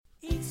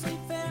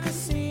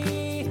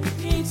fantasy.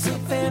 Eat some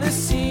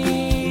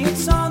fantasy.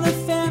 It's all the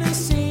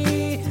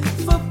fantasy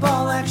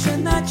football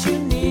action that you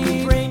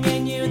need.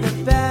 Bringing you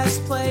the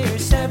best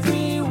players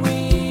every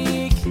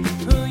week.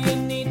 Who you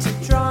need to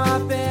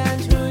drop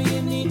and who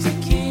you need to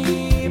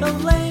keep. The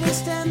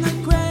latest and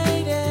the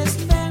greatest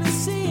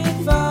fantasy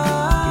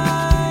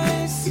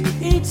advice.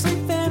 Eat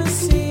some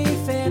fantasy.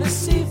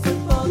 Fantasy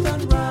football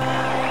done right.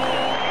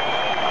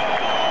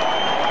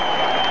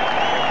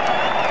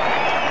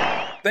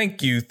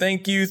 Thank you,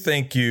 thank you,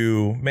 thank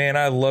you. Man,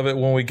 I love it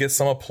when we get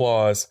some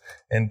applause.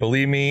 And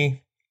believe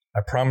me, I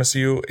promise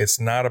you,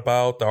 it's not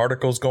about the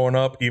articles going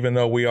up, even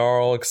though we are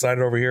all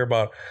excited over here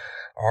about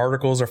our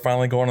articles are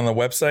finally going on the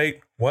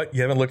website. What?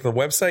 You haven't looked at the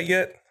website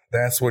yet?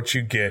 That's what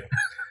you get.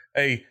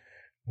 Hey,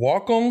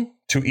 welcome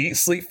to Eat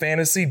Sleep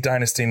Fantasy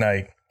Dynasty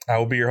Night. I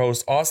will be your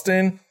host,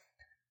 Austin.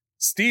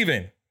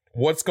 Steven,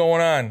 what's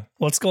going on?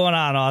 What's going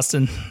on,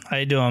 Austin? How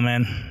you doing,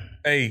 man?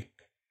 Hey,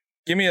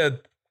 give me a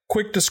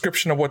quick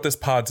description of what this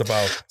pod's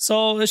about.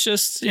 So it's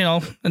just,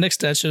 an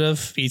extension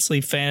of Eat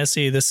Sleep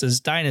Fantasy. This is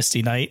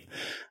Dynasty Night.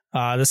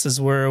 This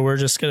is where we're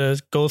just going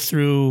to go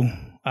through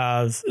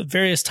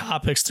various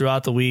topics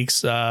throughout the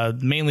weeks,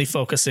 mainly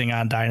focusing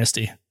on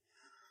Dynasty.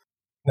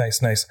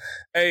 Nice.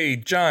 Hey,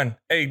 John,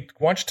 why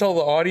don't you tell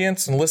the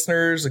audience and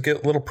listeners,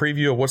 get a little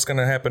preview of what's going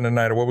to happen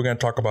tonight or what we're going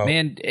to talk about?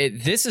 Man,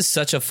 this is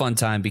such a fun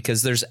time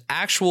because there's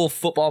actual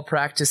football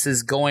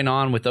practices going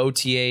on with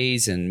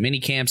OTAs and mini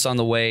camps on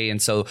the way. And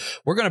so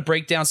we're going to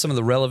break down some of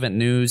the relevant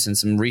news and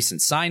some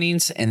recent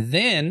signings. And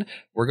then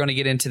we're going to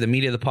get into the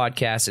meat of the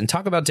podcast and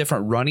talk about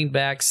different running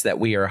backs that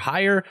we are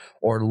higher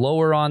or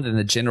lower on than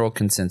the general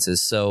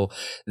consensus. So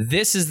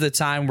this is the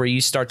time where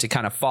you start to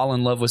kind of fall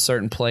in love with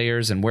certain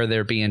players and where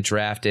they're being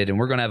drafted. And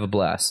we're going to have a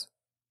blast.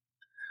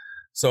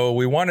 So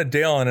we wanted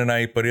Dale on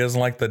tonight, but he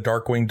doesn't like the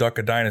Darkwing Duck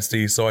of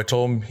Dynasty. So I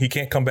told him he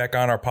can't come back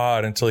on our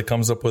pod until he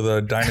comes up with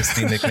a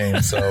Dynasty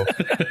nickname. So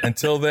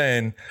until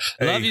then,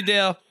 love you,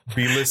 Dale.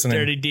 Be listening.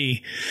 Dirty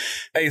D.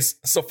 Hey,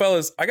 so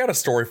fellas, I got a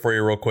story for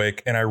you real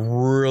quick, and I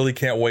really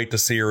can't wait to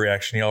see your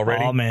reaction. Y'all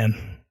ready? Oh,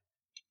 man.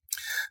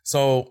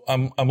 So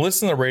I'm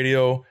listening to the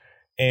radio,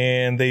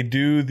 and they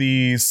do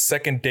these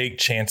second date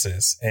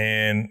chances.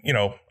 And,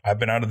 I've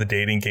been out of the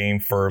dating game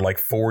for like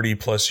 40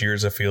 plus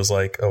years, it feels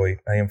like. Oh, wait,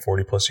 I am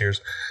 40 plus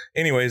years.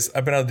 Anyways,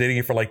 I've been out of the dating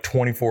game for like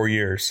 24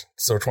 years.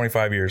 So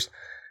 25 years.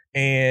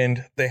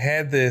 And they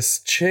had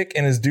this chick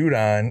and his dude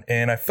on.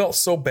 And I felt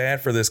so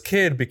bad for this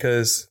kid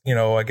because,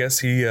 I guess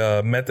he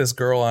met this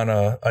girl on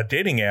a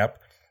dating app,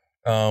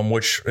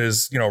 which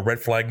is, red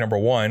flag number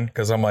one.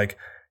 Because I'm like,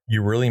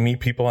 you really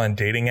meet people on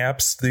dating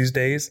apps these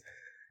days?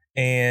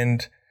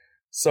 And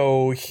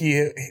so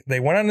they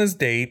went on this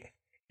date,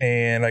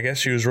 and I guess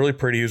she was really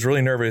pretty. He was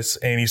really nervous,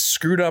 and he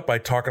screwed up by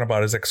talking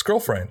about his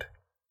ex-girlfriend.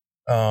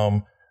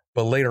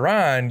 But later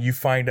on, you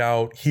find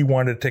out he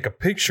wanted to take a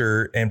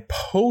picture and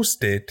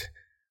post it,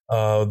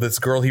 this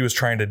girl he was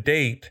trying to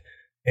date,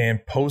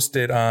 and post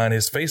it on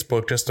his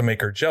Facebook just to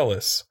make her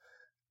jealous.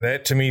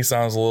 That to me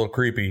sounds a little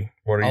creepy.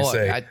 What do you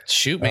say?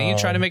 Shoot, man, you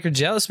try to make her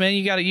jealous, man.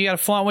 You got to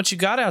flaunt what you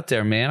got out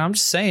there, man. I'm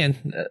just saying.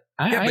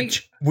 But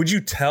would you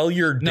tell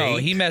your date? No,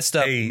 he messed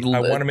up. Hey,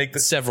 I want to make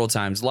this several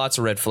times. Lots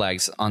of red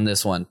flags on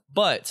this one,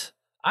 but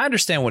I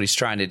understand what he's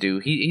trying to do.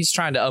 He's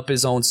trying to up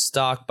his own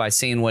stock by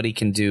saying what he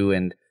can do,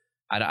 and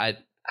I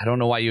don't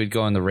know why you would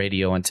go on the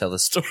radio and tell the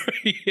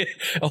story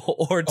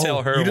or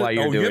tell her why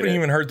you're doing it. You haven't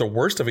even heard the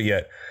worst of it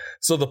yet.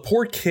 So the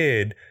poor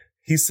kid.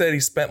 He said he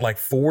spent like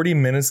 40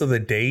 minutes of the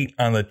date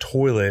on the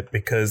toilet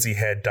because he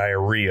had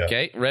diarrhea.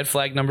 Okay, red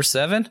flag number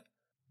 7.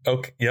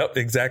 Okay, yep,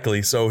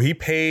 exactly. So he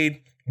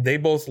paid. They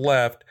both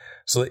left.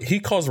 So he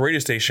calls the radio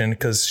station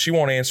because she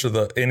won't answer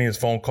any of his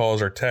phone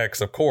calls or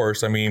texts, of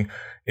course. I mean,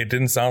 it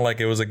didn't sound like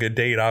it was a good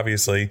date,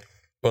 obviously.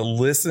 But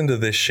listen to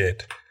this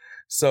shit.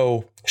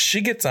 So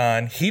she gets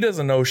on. He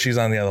doesn't know she's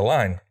on the other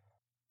line.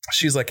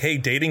 She's like, hey,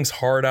 dating's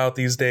hard out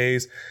these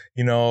days.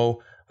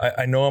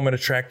 I know I'm an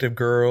attractive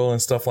girl and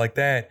stuff like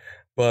that.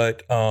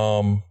 But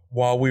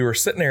while we were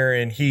sitting there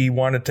and he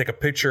wanted to take a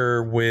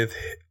picture with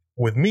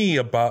me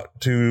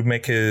about to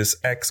make his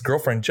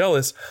ex-girlfriend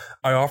jealous,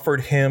 I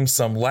offered him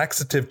some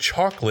laxative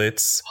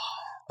chocolates.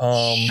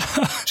 And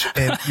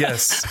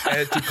yes,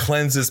 to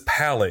cleanse his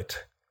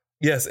palate.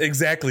 Yes,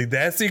 exactly.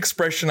 That's the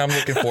expression I'm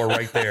looking for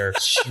right there.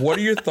 What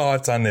are your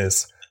thoughts on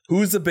this?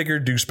 Who's the bigger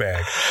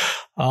douchebag?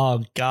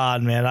 Oh,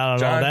 God, man. I don't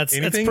John, know.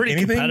 That's pretty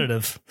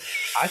competitive.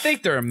 I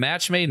think they're a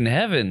match made in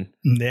heaven.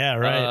 Yeah,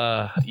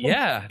 right.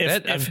 Yeah.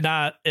 If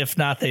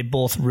not, they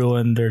both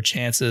ruined their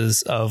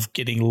chances of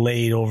getting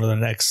laid over the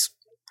next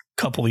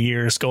couple of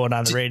years going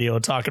on the radio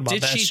and talking about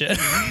that shit.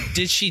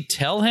 Did she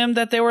tell him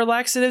that they were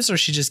laxatives or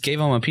she just gave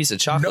him a piece of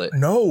chocolate?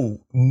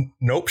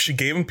 Nope. She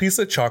gave him a piece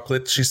of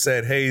chocolate. She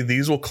said, hey,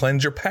 these will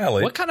cleanse your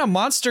palate. What kind of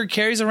monster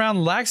carries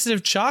around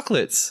laxative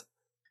chocolates?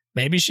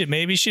 Maybe she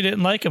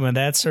didn't like him and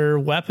that's her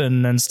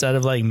weapon instead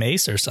of like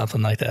mace or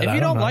something like that. If you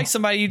don't like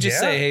somebody, you just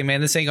say, hey, man,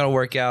 this ain't going to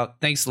work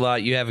out. Thanks a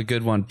lot. You have a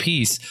good one.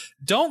 Peace.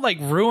 Don't like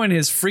ruin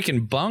his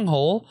freaking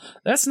bunghole.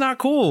 That's not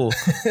cool.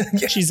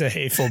 She's a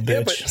hateful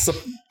bitch.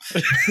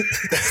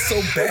 That's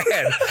so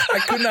bad. I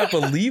could not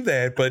believe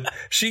that. But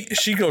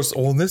she goes,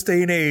 well, in this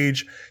day and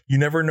age, you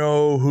never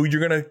know who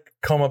you're going to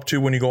come up to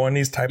when you go on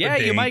these type of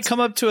dates. Yeah, you might come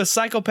up to a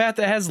psychopath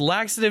that has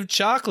laxative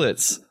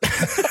chocolates.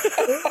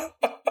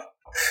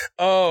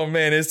 Oh,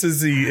 man, this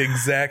is the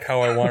exact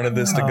how I wanted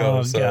this to go.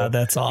 Oh, so, God,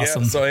 that's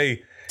awesome. Yeah, so,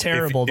 hey,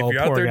 terrible, if though,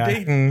 you're out poor there guy.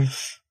 dating,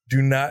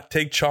 do not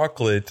take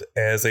chocolate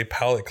as a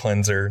palate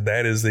cleanser.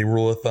 That is the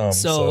rule of thumb.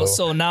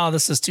 So now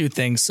this is two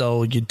things.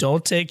 So you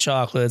don't take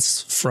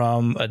chocolates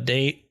from a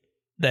date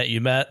that you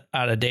met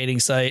at a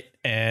dating site.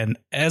 And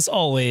as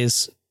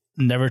always,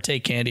 never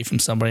take candy from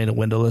somebody in a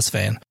windowless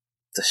van.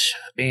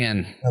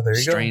 Man, Oh, there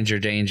you go. stranger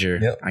danger.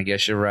 Yep. I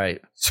guess you're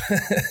right.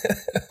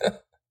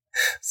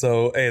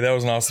 So, hey, that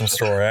was an awesome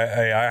story.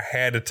 I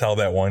had to tell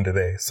that one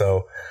today.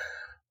 So,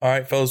 all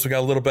right, fellas, we got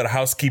a little bit of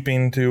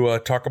housekeeping to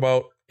talk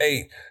about.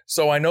 Hey,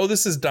 so I know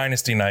this is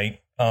Dynasty night,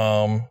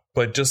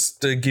 but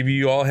just to give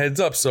you all a heads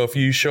up. So if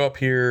you show up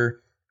here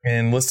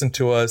and listen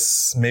to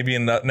us, maybe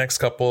in the next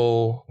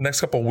couple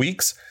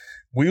weeks,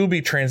 we will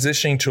be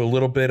transitioning to a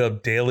little bit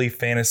of daily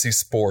fantasy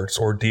sports,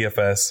 or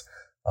DFS.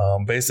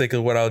 Basically,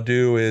 what I'll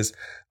do is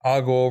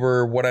I'll go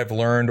over what I've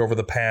learned over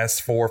the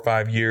past 4 or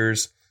 5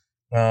 years,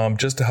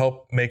 just to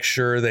help make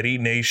sure that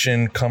Eat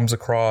Nation comes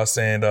across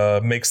and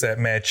makes that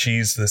mad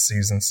cheese this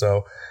season.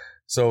 So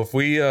if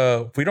we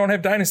don't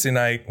have Dynasty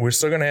night, we're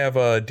still going to have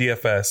a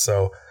DFS.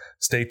 So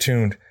stay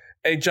tuned.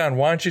 Hey, John,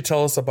 why don't you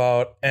tell us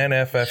about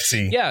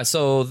NFFC? Yeah,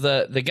 so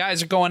the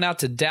guys are going out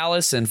to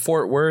Dallas and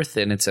Fort Worth,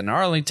 and it's in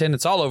Arlington.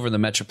 It's all over the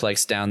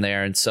Metroplex down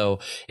there. And so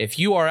if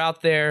you are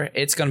out there,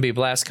 it's going to be a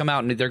blast. Come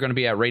out, and they're going to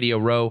be at Radio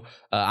Row.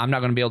 I'm not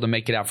going to be able to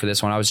make it out for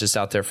this one. I was just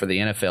out there for the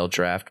NFL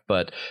draft,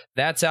 but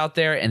that's out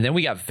there. And then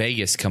we got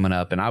Vegas coming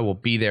up, and I will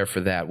be there for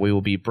that. We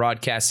will be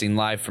broadcasting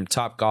live from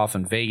Top Golf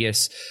in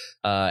Vegas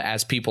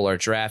as people are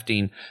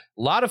drafting.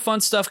 A lot of fun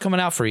stuff coming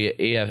out for you.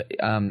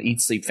 Eat,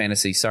 Sleep,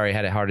 Fantasy. Sorry, I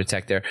had a heart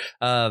attack there.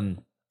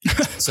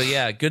 So,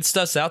 yeah, good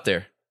stuff's out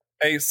there.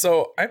 Hey,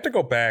 so I have to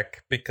go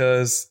back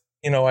because,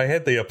 I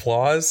had the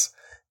applause,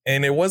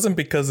 and it wasn't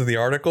because of the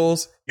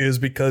articles. It was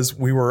because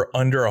we were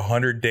under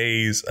 100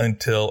 days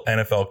until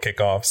NFL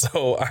kickoff.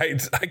 So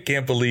I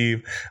can't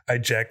believe I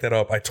jacked that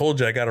up. I told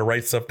you I got to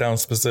write stuff down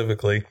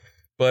specifically.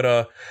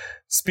 But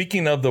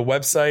speaking of the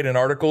website and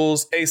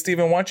articles, hey,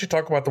 Steven, why don't you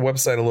talk about the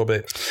website a little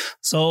bit?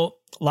 So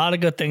a lot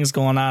of good things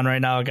going on right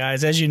now,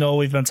 guys. As you know,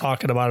 we've been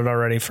talking about it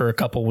already for a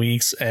couple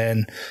weeks,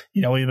 and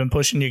we've been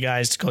pushing you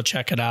guys to go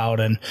check it out.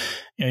 And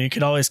you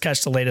can always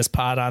catch the latest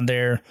pod on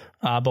there.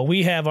 But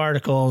we have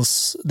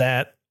articles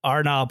that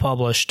are now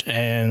published,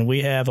 and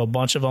we have a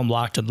bunch of them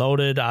locked and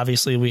loaded.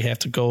 Obviously, we have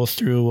to go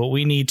through what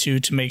we need to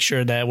make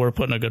sure that we're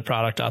putting a good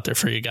product out there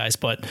for you guys.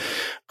 But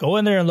go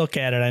in there and look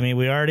at it. I mean,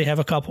 we already have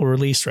a couple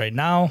released right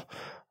now.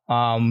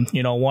 One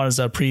is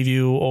a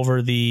preview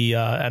over the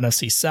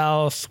NFC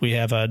South. We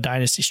have a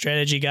Dynasty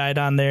strategy guide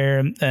on there.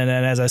 And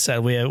then, as I said,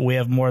 we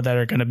have more that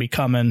are going to be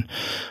coming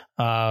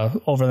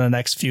over the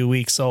next few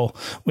weeks. So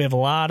we have a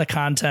lot of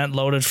content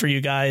loaded for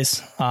you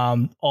guys.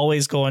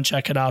 Always go and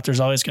check it out. There's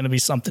always going to be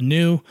something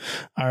new.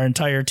 Our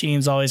entire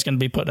team's always going to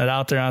be putting it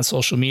out there on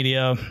social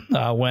media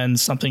when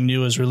something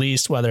new is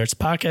released, whether it's a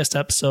podcast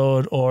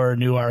episode or a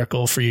new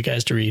article for you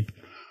guys to read.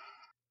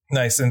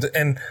 Nice.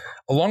 And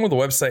along with the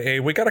website, hey,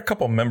 we got a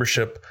couple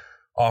membership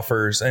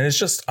offers, and it's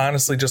just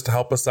honestly just to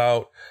help us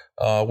out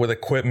with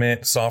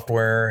equipment,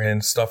 software,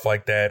 and stuff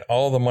like that.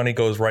 All the money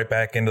goes right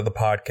back into the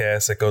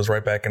podcast. It goes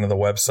right back into the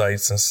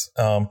websites.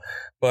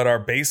 But our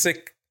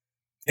basic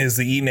is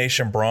the E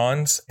Nation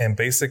Bronze, and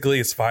basically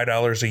it's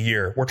 $5 a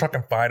year. We're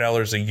talking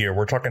 $5 a year.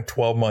 We're talking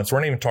 12 months. We're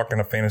not even talking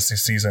a fantasy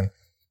season.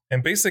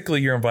 And basically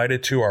you're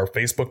invited to our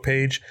Facebook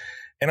page.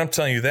 And I'm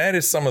telling you, that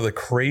is some of the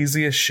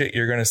craziest shit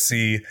you're going to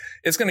see.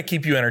 It's going to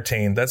keep you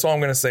entertained. That's all I'm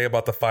going to say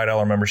about the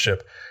 $5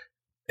 membership.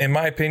 In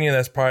my opinion,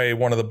 that's probably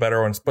one of the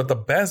better ones. But the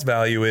best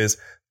value is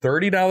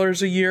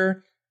 $30 a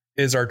year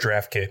is our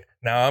draft kit.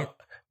 Now,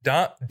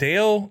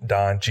 Dale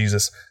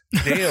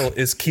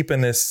is keeping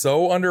this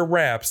so under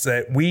wraps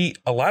that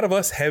a lot of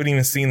us haven't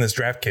even seen this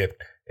draft kit.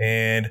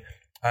 And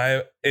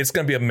it's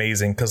going to be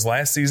amazing because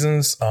last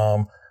season's,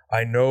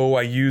 I know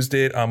I used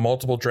it on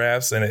multiple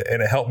drafts, and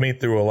it helped me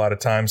through a lot of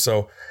times.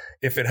 So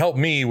if it helped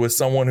me with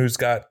someone who's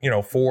got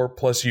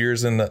 4+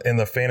 years in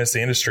the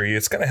fantasy industry,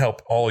 it's going to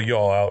help all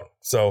y'all out.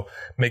 So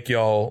make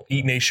y'all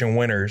Eat Nation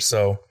winners.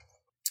 So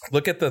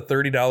look at the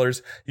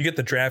 $30. You get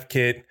the draft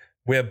kit.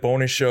 We have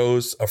bonus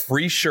shows, a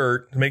free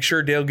shirt. Make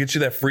sure Dale gets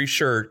you that free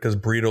shirt because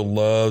Burrito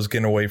loves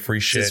getting away free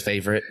shit. It's his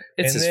favorite.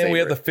 We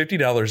have the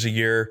 $50 a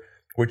year,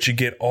 which you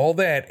get all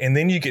that, and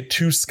then you get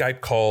 2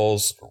 Skype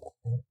calls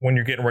when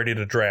you're getting ready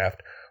to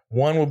draft.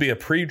 One will be a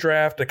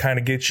pre-draft to kind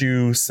of get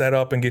you set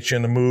up and get you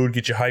in the mood,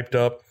 get you hyped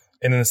up.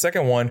 And then the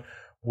second one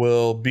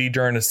will be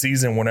during the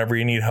season whenever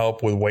you need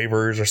help with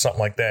waivers or something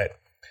like that.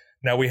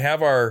 Now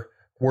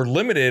we're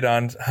limited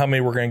on how many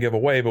we're going to give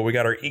away, but we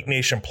got our Eat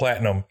Nation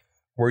Platinum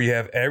where you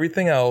have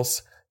everything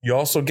else. You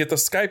also get the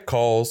Skype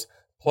calls,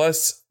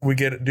 plus we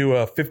do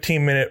a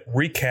 15-minute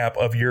recap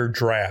of your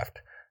draft.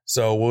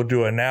 So we'll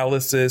do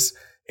analysis,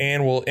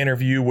 and we'll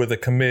interview with a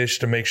commish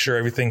to make sure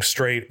everything's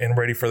straight and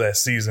ready for that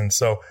season.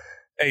 So,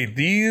 hey,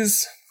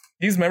 these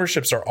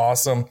memberships are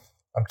awesome.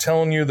 I'm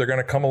telling you, they're going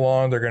to come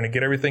along. They're going to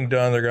get everything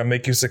done. They're going to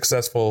make you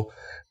successful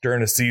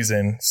during the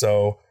season.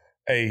 So,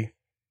 hey,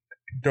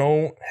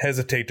 don't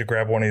hesitate to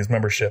grab one of these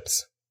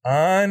memberships.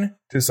 On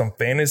to some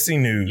fantasy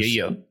news.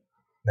 Yeah.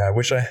 Now, I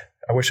wish I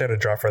had a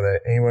drop for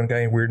that. Anyone got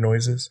any weird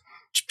noises?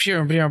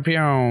 Pew, pew,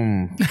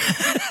 pew.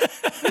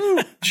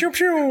 Pew,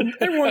 pew.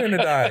 Everyone gonna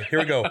die. Here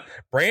we go.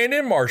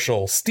 Brandon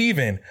Marshall.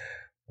 Steven,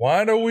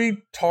 why don't we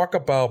talk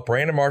about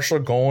Brandon Marshall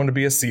going to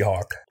be a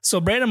Seahawk? So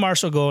Brandon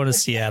Marshall going to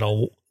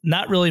Seattle,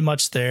 not really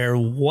much there.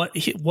 What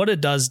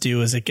it does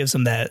do is it gives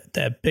him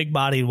that big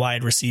bodied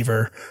wide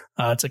receiver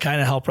to kind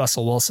of help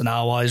Russell Wilson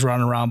out while he's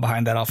running around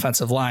behind that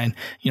offensive line.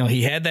 You know,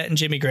 he had that in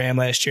Jimmy Graham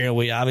last year.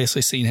 We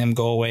obviously seen him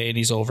go away, and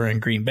he's over in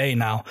Green Bay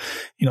now.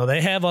 You know,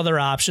 they have other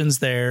options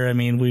there. I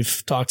mean,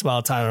 we've talked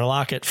about Tyler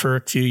Lockett for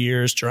a few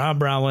years. Jerron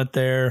Brown went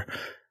there.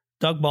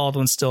 Doug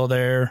Baldwin's still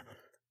there.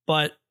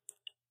 But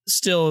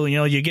still, you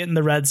know, you get in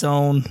the red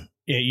zone.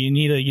 Yeah, you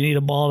need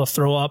a ball to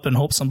throw up and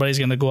hope somebody's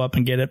going to go up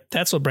and get it.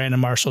 That's what Brandon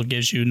Marshall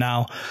gives you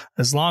now.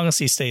 As long as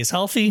he stays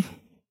healthy,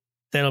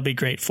 that'll be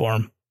great for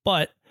him.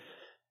 But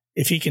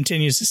if he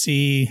continues to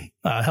see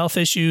health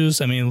issues,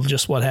 I mean,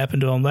 just what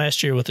happened to him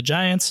last year with the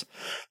Giants,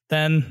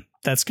 then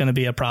that's going to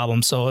be a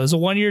problem. So it's a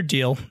 1-year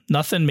deal,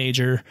 nothing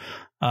major.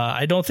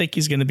 I don't think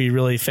he's going to be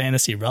really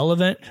fantasy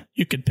relevant.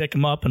 You could pick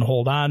him up and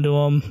hold on to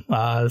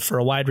him for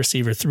a wide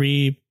receiver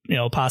 3, you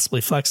know,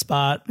 possibly flex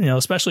spot, you know,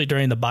 especially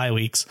during the bye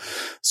weeks.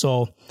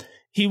 So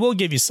he will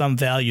give you some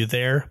value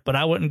there, but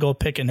I wouldn't go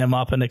picking him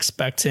up and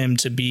expect him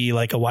to be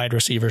like a wide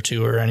receiver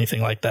 2 or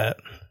anything like that.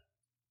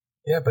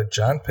 Yeah, but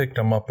John picked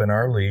him up in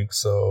our league,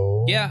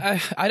 so... Yeah,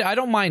 I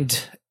don't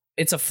mind.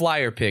 It's a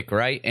flyer pick,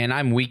 right? And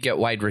I'm weak at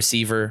wide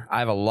receiver. I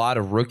have a lot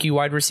of rookie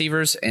wide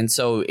receivers, and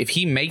so if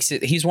he makes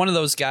it, he's one of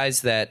those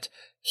guys that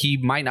he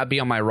might not be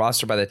on my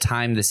roster by the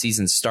time the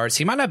season starts.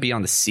 He might not be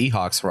on the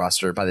Seahawks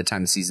roster by the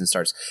time the season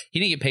starts. He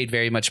didn't get paid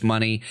very much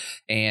money,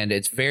 and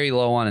it's very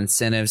low on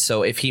incentives.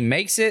 So if he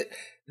makes it,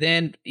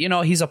 then, you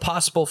know, he's a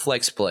possible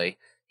flex play.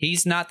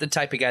 He's not the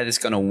type of guy that's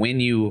going to win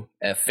you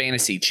a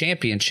fantasy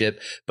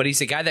championship, but he's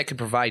a guy that could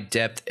provide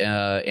depth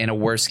in a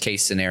worst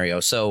case scenario.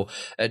 So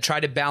try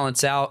to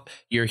balance out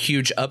your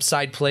huge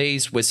upside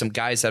plays with some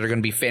guys that are going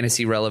to be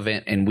fantasy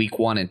relevant in week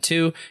 1 and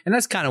 2. And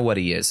that's kind of what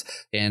he is.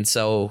 And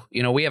so,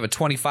 you know, we have a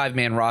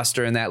 25-man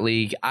roster in that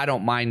league. I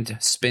don't mind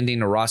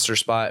spending a roster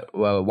spot,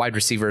 wide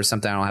receiver or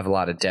something I don't have a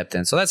lot of depth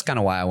in. So that's kind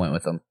of why I went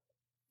with him.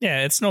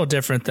 Yeah, it's no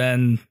different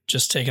than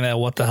just taking that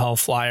what the hell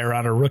flyer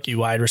on a rookie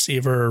wide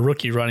receiver or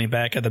rookie running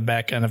back at the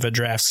back end of a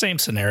draft. Same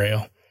scenario.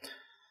 All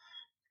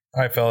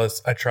right,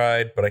 fellas, I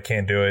tried, but I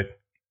can't do it.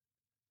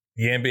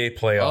 The NBA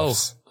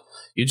playoffs. Oh,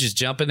 you're just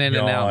jumping in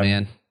and out,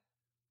 man.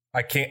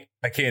 I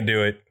can't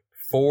do it.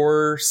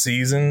 4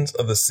 seasons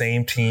of the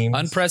same team.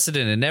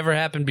 Unprecedented. Never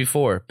happened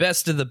before.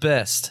 Best of the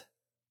best.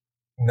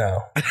 No.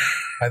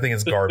 I think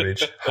it's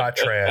garbage. Hot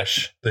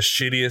trash. The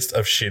shittiest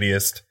of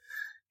shittiest.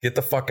 Get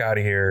the fuck out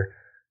of here.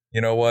 You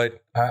know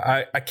what?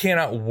 I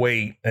cannot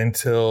wait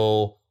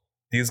until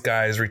these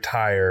guys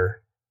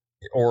retire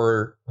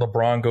or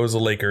LeBron goes to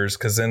Lakers,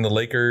 because then the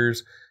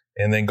Lakers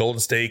and then Golden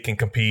State can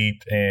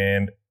compete,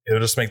 and it'll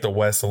just make the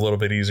West a little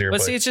bit easier.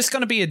 But see, it's just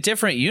going to be a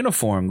different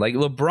uniform. Like,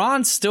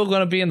 LeBron's still going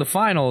to be in the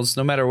finals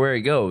no matter where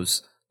he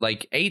goes.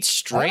 Like 8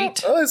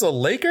 straight. Oh, he's a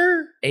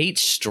Laker? 8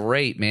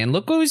 straight, man.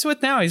 Look who he's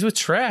with now. He's with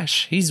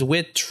trash.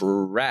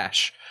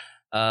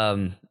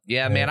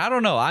 Yeah, man, I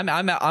don't know.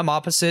 I'm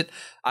opposite.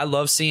 I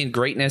love seeing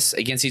greatness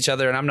against each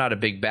other, and I'm not a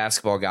big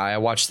basketball guy. I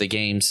watch the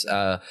games,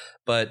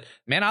 but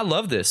man, I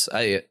love this.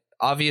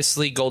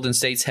 Obviously, Golden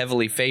State's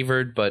heavily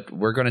favored, but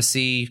we're going to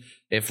see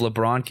if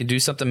LeBron can do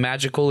something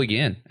magical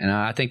again, and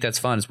I think that's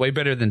fun. It's way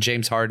better than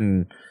James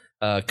Harden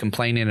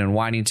complaining and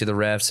whining to the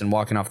refs and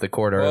walking off the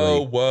court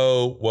early.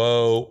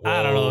 Whoa.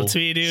 I don't know. To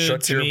me, dude,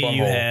 Shut to your me,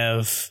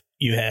 bumhole.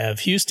 you have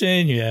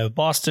Houston, you have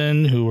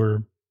Boston, who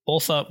were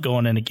both up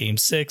going into Game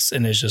 6,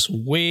 and it's just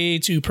way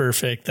too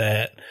perfect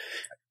that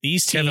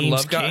these teams Kevin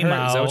Love got came hurt.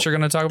 out. Is that what you're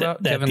going to talk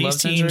about? That Kevin these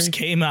Love's teams injury?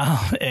 came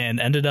out and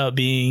ended up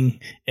being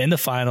in the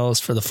finals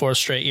for the 4th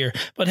straight year.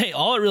 But hey,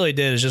 all it really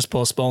did is just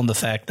postpone the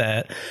fact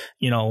that,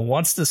 you know,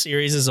 once the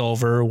series is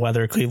over,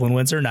 whether Cleveland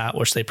wins or not,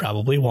 which they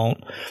probably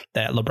won't,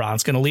 that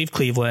LeBron's going to leave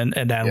Cleveland,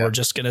 and then we're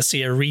just going to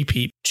see a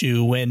repeat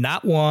to win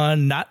not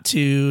 1, not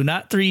 2,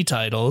 not 3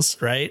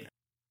 titles, right?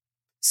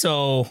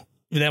 So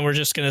then we're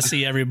just going to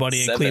see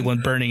everybody in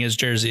Cleveland burning his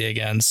jersey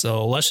again.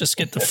 So let's just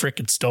get the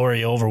frickin'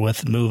 story over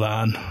with and move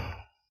on.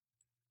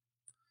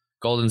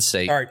 Golden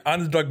State. All right, on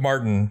to Doug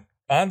Martin.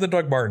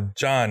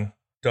 John,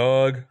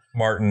 Doug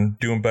Martin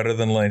doing better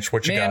than Lynch.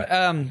 What you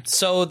got?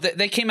 So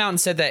they came out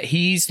and said that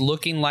he's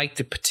looking like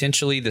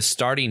potentially the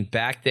starting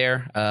back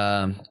there,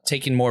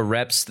 taking more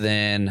reps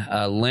than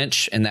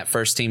Lynch in that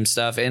first team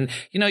stuff. And,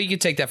 you know, you can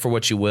take that for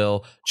what you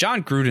will.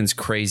 John Gruden's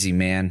crazy,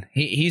 man.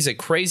 He's a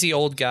crazy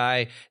old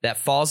guy that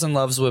falls in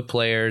love with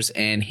players,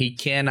 and he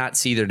cannot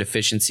see their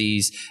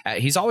deficiencies.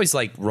 He's always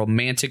like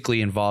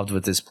romantically involved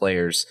with his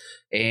players,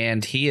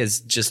 and he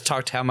has just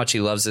talked how much he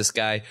loves this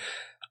guy.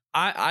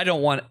 I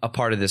don't want a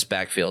part of this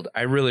backfield.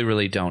 I really,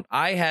 really don't.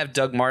 I have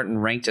Doug Martin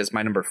ranked as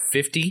my number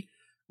 50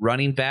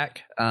 running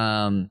back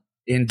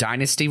in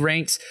Dynasty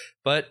ranks.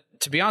 But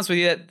to be honest with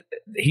you,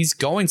 he's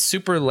going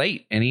super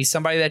late, and he's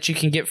somebody that you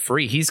can get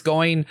free. He's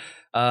going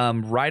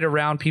right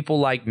around people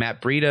like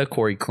Matt Breida,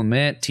 Corey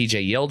Clement,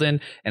 TJ Yeldon.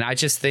 And I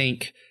just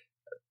think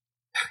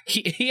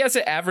he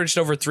hasn't averaged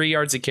over 3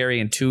 yards a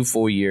carry in 2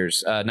 full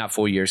years. Not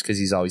full years because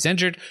he's always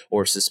injured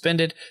or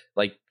suspended.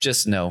 Like,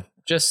 just no.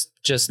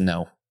 Just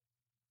no.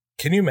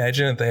 Can you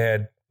imagine if they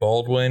had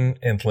Baldwin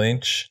and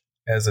Lynch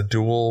as a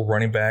dual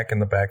running back in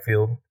the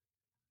backfield?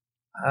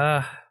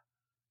 I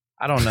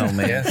don't know,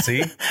 man. Yeah,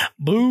 see?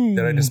 Boom.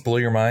 Did I just blow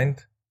your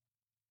mind?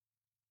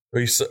 Are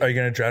you going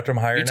to draft him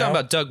higher now? You're talking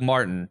about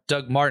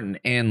Doug Martin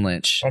and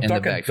Lynch. I'm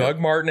talking Doug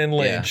Martin and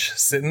Lynch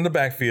sitting in the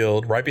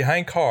backfield right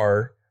behind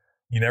Carr.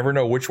 You never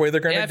know which way they're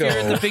going to go. If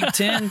you're in the Big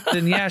Ten,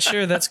 then yeah,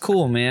 sure, that's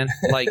cool, man.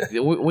 Like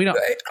we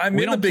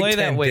don't play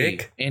that way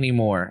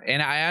anymore. And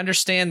I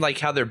understand like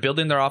how they're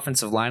building their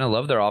offensive line. I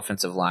love their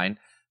offensive line,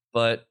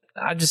 but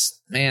I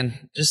just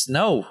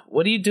no.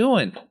 What are you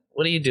doing?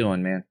 What are you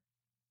doing, man?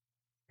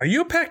 Are you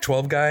a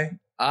Pac-12 guy?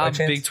 I'm a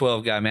Big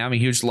 12 guy, man. I'm a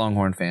huge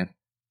Longhorn fan.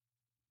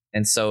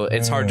 And so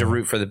it's hard to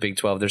root for the Big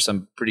 12. There's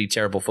some pretty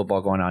terrible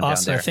football going on down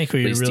there. I think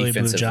where you really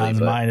blew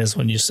John's mind is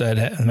when you said,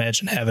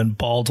 imagine having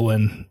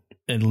Baldwin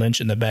and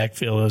Lynch in the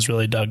backfield. It was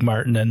really Doug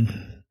Martin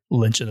and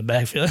Lynch in the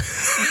backfield.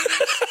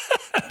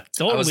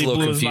 Totally I was a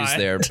little confused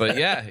there, but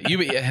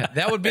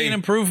that would be an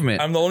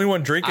improvement. I'm the only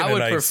one drinking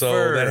tonight,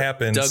 so that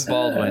happens. Doug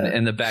Baldwin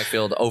in the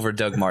backfield over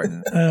Doug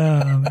Martin. Oh,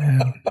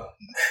 man.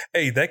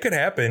 Hey, that could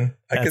happen.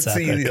 I could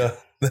see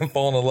them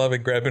falling in love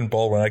and grabbing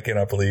Baldwin. I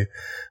cannot believe.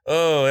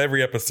 Oh,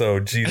 every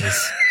episode.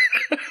 Jesus.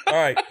 All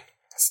right.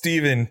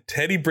 Steven,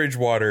 Teddy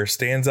Bridgewater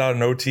stands out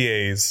in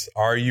OTAs.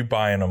 Are you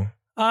buying him?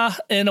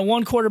 In a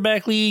one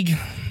quarterback league,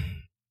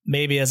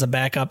 maybe as a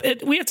backup.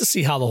 We have to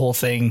see how the whole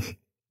thing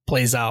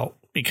plays out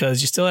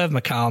because you still have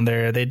McCown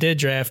there. They did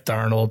draft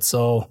Darnold,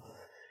 so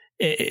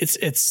it's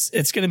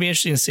going to be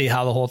interesting to see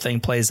how the whole thing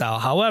plays out.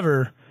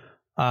 However,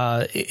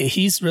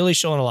 he's really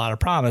showing a lot of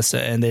promise,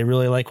 and they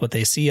really like what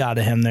they see out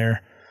of him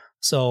there.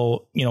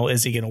 So, you know,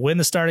 is he going to win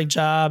the starting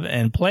job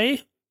and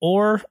play,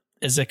 or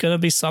is it going to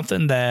be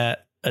something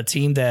that a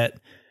team that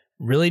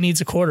really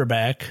needs a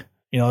quarterback,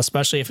 you know,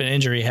 especially if an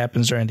injury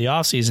happens during the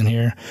offseason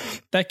here,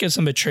 that gives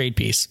him a trade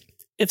piece?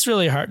 It's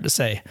really hard to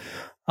say.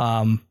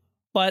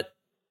 But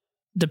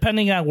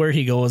depending on where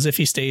he goes, if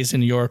he stays in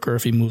New York or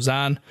if he moves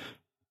on,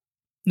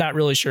 not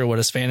really sure what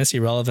his fantasy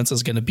relevance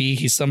is going to be.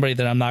 He's somebody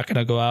that I'm not going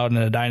to go out in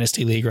a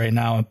dynasty league right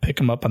now and pick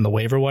him up on the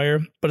waiver wire,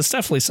 but it's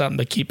definitely something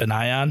to keep an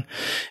eye on.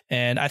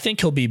 And I think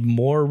he'll be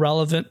more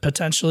relevant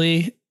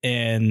potentially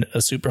in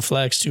a super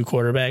flex 2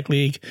 quarterback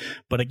league.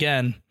 But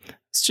again,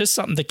 it's just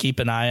something to keep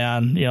an eye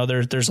on. You know,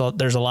 there's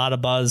a lot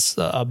of buzz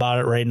about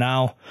it right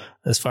now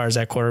as far as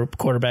that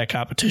quarterback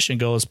competition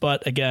goes.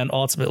 But again,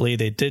 ultimately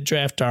they did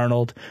draft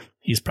Darnold.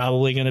 He's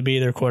probably going to be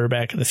their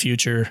quarterback in the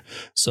future.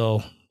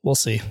 So we'll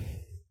see.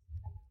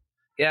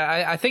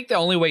 Yeah, I think the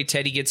only way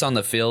Teddy gets on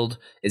the field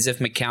is if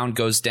McCown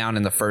goes down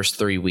in the first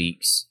 3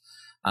 weeks.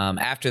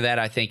 After that,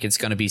 I think it's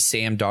going to be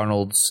Sam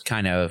Darnold's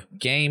kind of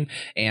game.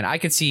 And I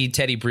could see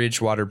Teddy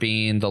Bridgewater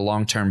being the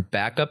long-term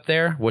backup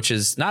there, which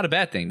is not a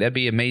bad thing. That'd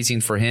be amazing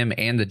for him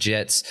and the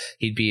Jets.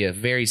 He'd be a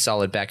very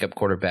solid backup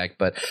quarterback.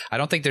 But I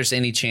don't think there's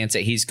any chance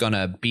that he's going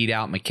to beat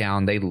out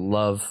McCown. They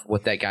love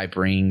what that guy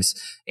brings.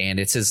 And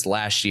it's his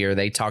last year.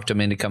 They talked him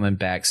into coming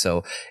back.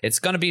 So it's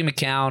going to be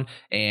McCown.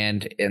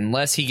 And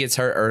unless he gets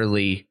hurt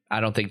early, I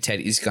don't think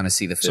Teddy's going to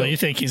see the field. So you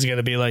think he's going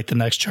to be like the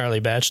next Charlie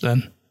Batch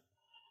then?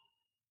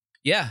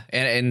 Yeah,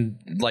 and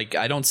like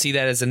I don't see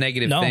that as a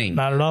negative thing.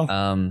 No, not at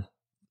all.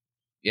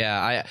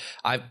 Yeah,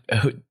 I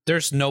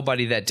there's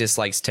nobody that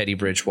dislikes Teddy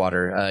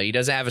Bridgewater. He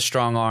doesn't have a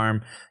strong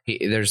arm.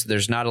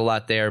 There's not a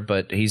lot there,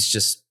 but he's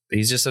just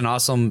an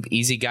awesome,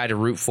 easy guy to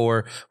root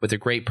for with a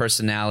great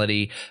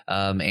personality.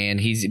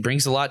 And he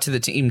brings a lot to the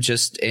team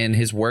just in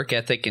his work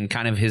ethic and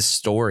kind of his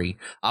story.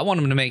 I want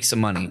him to make some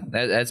money.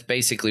 That's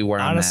basically where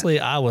honestly,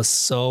 I'm at. I was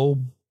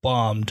so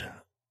bummed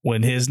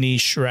when his knee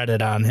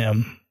shredded on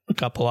him a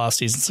couple off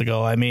seasons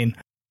ago. I mean,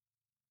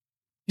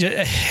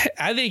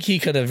 I think he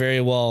could have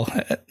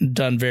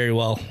done very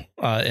well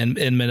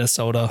in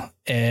Minnesota.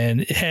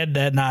 And had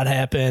that not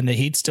happened,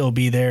 he'd still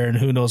be there. And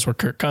who knows where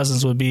Kirk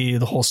Cousins would be.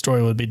 The whole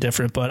story would be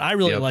different. But I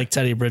really like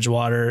Teddy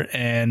Bridgewater.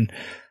 And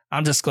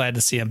I'm just glad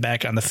to see him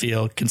back on the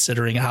field,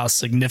 considering how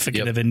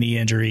significant of a knee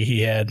injury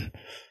he had.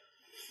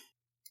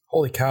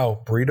 Holy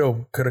cow.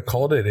 Burrito could have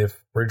called it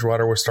if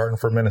Bridgewater was starting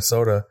for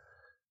Minnesota.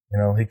 You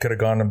know, he could have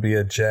gone and be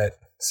a Jet.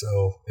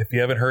 So if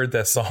you haven't heard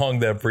that song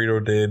that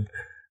Burrito did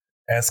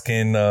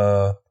asking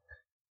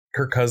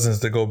Kirk Cousins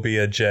to go be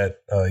a Jet,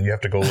 you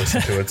have to go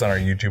listen to it. It's on our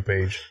YouTube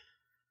page.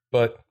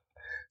 But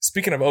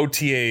speaking of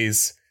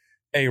OTAs,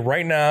 hey,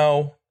 right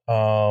now,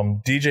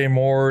 DJ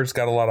Moore's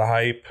got a lot of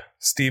hype.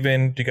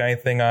 Steven, do you got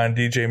anything on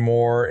DJ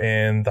Moore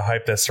and the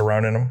hype that's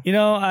surrounding him? You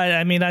know,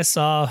 I mean, I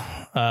saw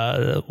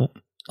a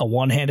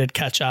one-handed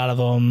catch out of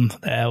him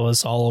that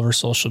was all over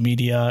social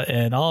media,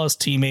 and all his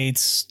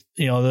teammates,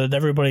 you know, that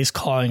everybody's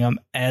calling him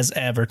as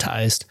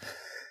advertised.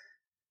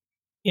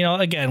 You know,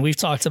 again, we've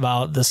talked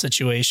about the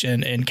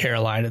situation in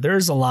Carolina.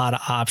 There's a lot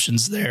of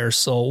options there,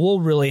 so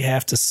we'll really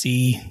have to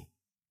see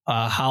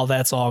how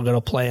that's all going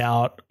to play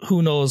out.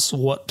 Who knows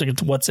what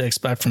to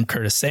expect from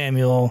Curtis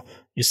Samuel.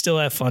 You still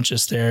have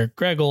Funchess there.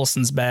 Greg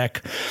Olson's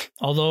back.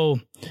 Although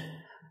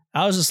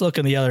I was just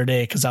looking the other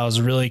day because I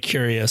was really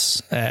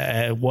curious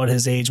at what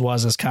his age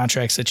was, his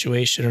contract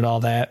situation and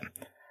all that.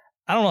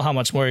 I don't know how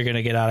much more you're going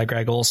to get out of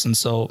Greg Olson.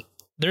 So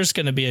there's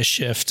going to be a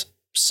shift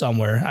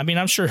somewhere. I mean,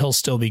 I'm sure he'll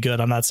still be good.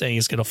 I'm not saying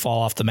he's going to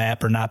fall off the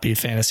map or not be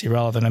fantasy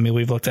relevant. I mean,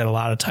 we've looked at a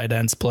lot of tight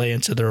ends play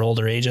into their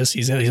older ages.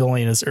 He's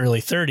only in his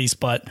early 30s,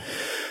 but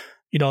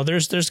you know,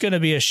 there's going to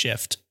be a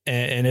shift.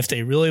 And if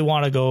they really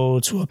want to go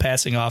to a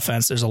passing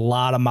offense, there's a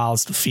lot of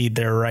mouths to feed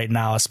there right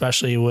now,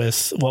 especially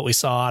with what we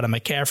saw out of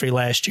McCaffrey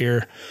last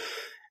year.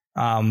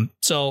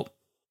 So,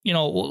 you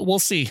know, we'll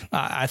see.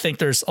 I think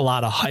there's a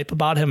lot of hype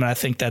about him, and I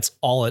think that's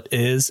all it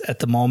is at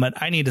the moment.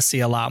 I need to see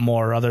a lot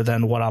more other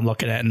than what I'm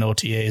looking at in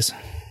OTAs.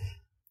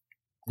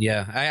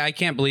 Yeah, I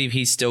can't believe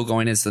he's still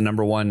going as the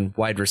number one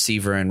wide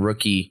receiver in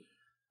rookie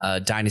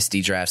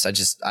dynasty drafts.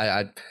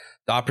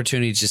 The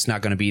opportunity is just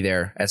not going to be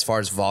there as far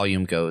as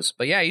volume goes.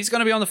 But yeah, he's going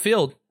to be on the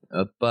field.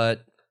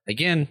 But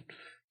again,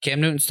 Cam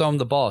Newton's throwing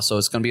the ball, so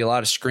it's going to be a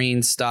lot of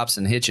screens, stops,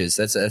 and hitches.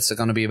 That's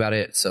going to be about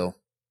it. So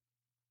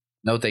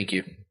no, thank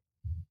you.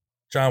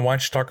 John, why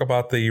don't you talk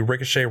about the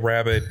Ricochet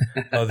Rabbit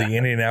of the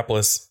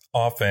Indianapolis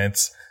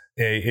offense?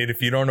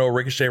 If you don't know what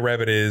Ricochet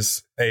Rabbit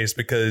is, it's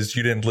because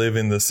you didn't live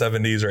in the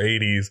 70s or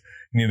 80s.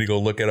 You need to go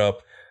look it up.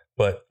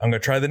 But I'm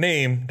going to try the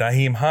name,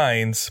 Nyheim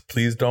Hines.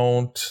 Please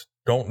don't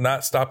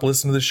not stop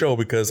listening to the show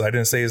because I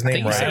didn't say his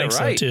name right. I think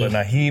so too. But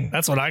Nyheim.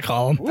 That's what I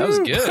call him. That was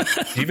good.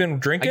 Even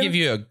drinking? I give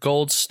you a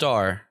gold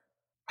star.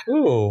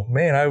 Oh,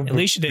 man. At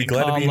least you didn't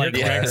call him like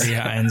Gregory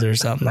Hines or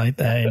something like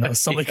that. You know,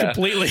 something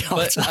completely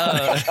else.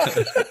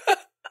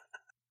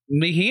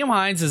 Nyheim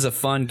Hines is a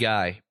fun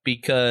guy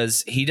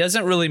because he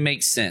doesn't really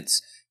make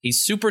sense.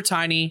 He's super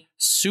tiny,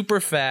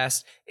 super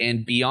fast,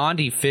 and beyond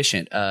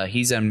efficient.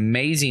 He's an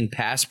amazing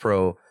pass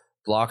pro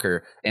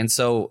blocker. And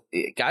so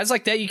guys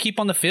like that you keep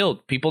on the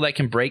field, people that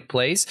can break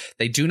plays.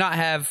 They do not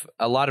have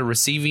a lot of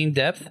receiving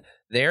depth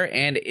there.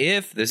 And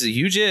if, this is a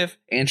huge if,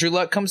 Andrew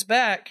Luck comes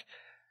back,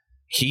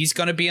 he's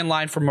going to be in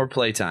line for more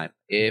play time.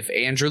 If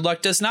Andrew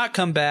Luck does not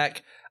come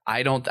back,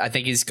 I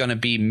think he's going to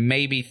be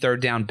maybe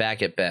third down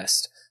back at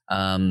best.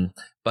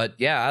 But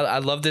yeah, I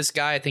love this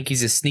guy. I think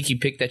he's a sneaky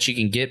pick that you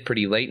can get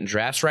pretty late in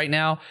drafts right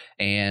now.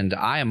 And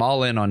I am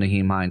all in on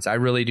Nyheim Hines. I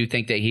really do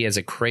think that he has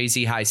a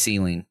crazy high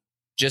ceiling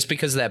just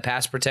because of that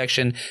pass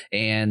protection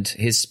and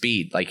his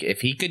speed. Like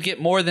if he could get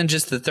more than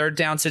just the third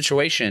down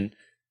situation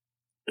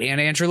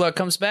and Andrew Luck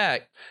comes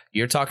back,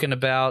 you're talking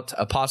about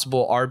a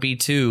possible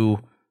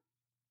RB2.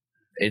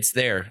 It's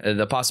there.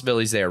 The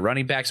possibility's there.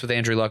 Running backs with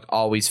Andrew Luck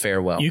always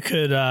fare well. You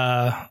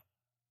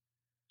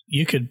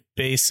could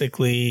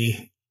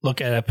basically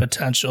look at a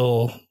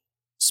potential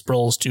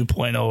Sproles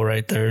 2.0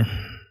 right there.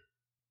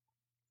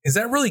 Is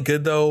that really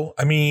good though?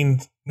 I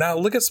mean, now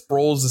look at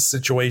Sproles'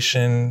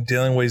 situation,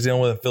 dealing with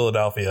in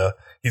Philadelphia.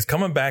 He's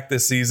coming back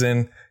this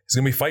season. He's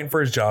going to be fighting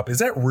for his job. Is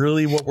that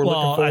really what we're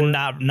looking for? Well,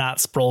 not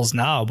Sproles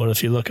now, but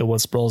if you look at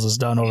what Sproles has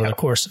done over the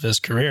course of his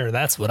career,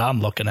 that's what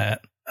I'm looking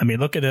at. I mean,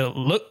 look at it.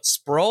 Look,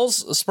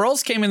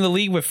 Sproles came in the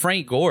league with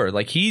Frank Gore.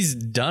 Like he's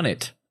done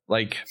it.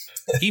 Like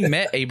he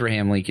met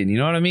Abraham Lincoln. You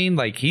know what I mean?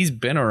 Like he's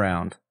been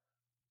around.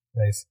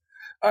 Nice.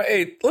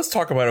 Hey, let's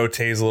talk about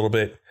OTAs a little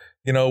bit.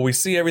 You know, we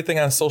see everything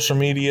on social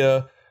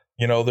media.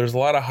 You know, there's a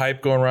lot of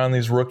hype going around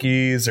these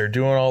rookies. They're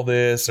doing all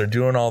this, they're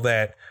doing all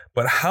that.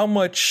 But how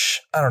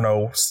much, I don't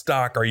know,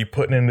 stock are you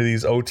putting into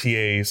these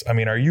OTAs? I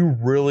mean, are you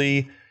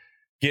really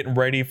getting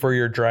ready for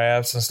your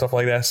drafts and stuff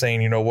like that,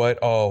 saying, you know what?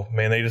 Oh,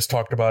 man, they just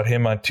talked about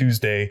him on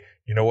Tuesday.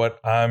 You know what?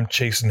 I'm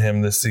chasing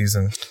him this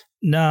season.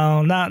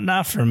 No,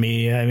 not for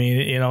me. I mean,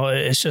 you know,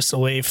 it's just a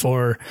way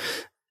for,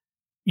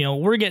 you know,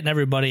 we're getting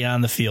everybody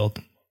on the field.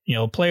 You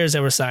know, players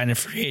that were signed in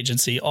free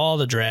agency, all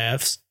the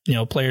drafts, you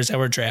know, players that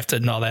were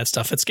drafted and all that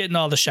stuff. It's getting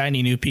all the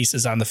shiny new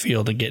pieces on the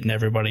field and getting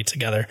everybody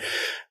together.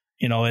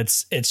 You know,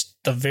 it's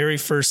the very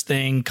first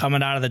thing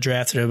coming out of the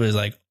draft. Everybody's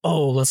like,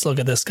 oh, let's look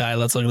at this guy.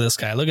 Let's look at this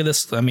guy. Look at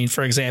this. I mean,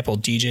 for example,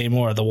 DJ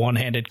Moore, the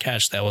one-handed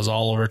catch that was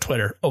all over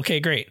Twitter. Okay,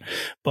 great.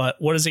 But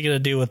what is he going to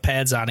do with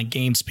pads on and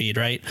game speed,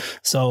 right?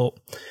 So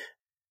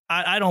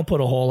I don't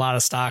put a whole lot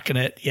of stock in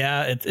it.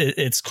 Yeah,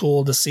 it's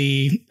cool to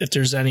see if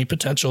there's any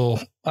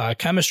potential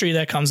chemistry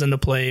that comes into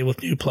play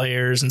with new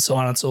players and so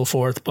on and so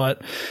forth.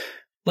 But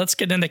let's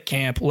get into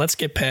camp. Let's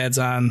get pads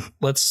on.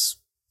 Let's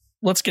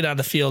let's get on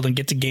the field and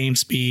get to game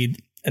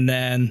speed, and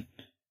then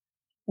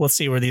let's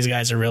see where these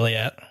guys are really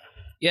at.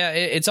 Yeah,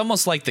 it's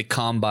almost like the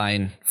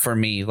combine for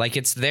me. Like,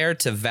 it's there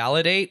to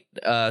validate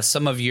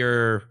some of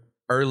your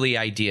early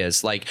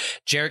ideas. Like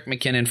Jerick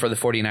McKinnon for the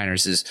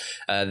 49ers is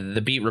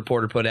the beat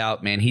reporter put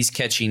out, man, he's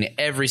catching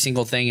every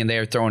single thing and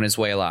they're throwing his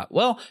way a lot.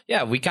 Well,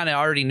 yeah, we kind of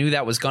already knew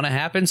that was going to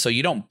happen. So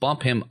you don't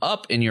bump him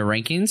up in your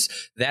rankings.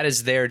 That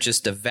is there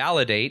just to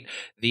validate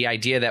the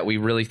idea that we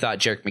really thought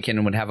Jerick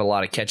McKinnon would have a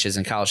lot of catches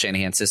in Kyle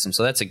Shanahan's system.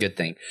 So that's a good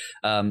thing.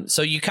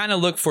 So you kind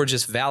of look for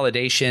just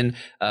validation,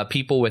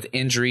 people with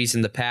injuries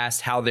in the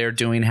past, how they're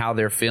doing, how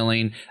they're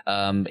feeling.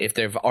 If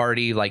they've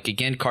already, like,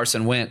 again,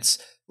 Carson Wentz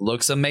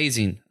looks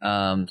amazing.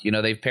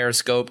 They've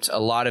periscoped a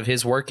lot of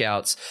his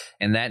workouts,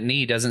 and that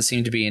knee doesn't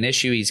seem to be an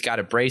issue. He's got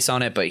a brace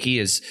on it, but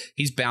he's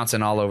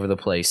bouncing all over the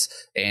place,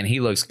 and he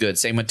looks good.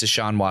 Same with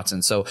Deshaun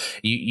Watson. So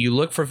you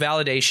look for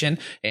validation,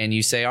 and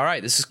you say, all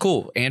right, this is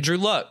cool. Andrew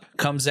Luck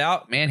comes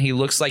out, man, he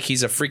looks like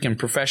he's a freaking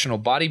professional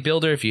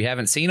bodybuilder if you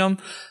haven't seen him,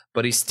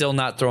 but he's still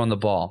not throwing the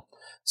ball.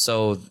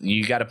 So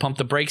you got to pump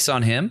the brakes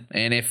on him,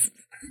 and if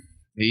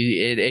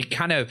it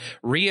kind of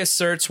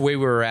reasserts where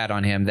we were at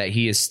on him, that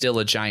he is still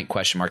a giant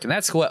question mark. And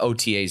that's what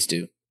OTAs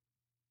do.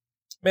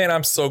 Man,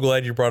 I'm so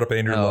glad you brought up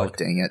Andrew Luck.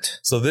 Oh, dang it.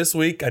 So this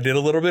week I did a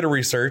little bit of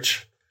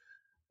research,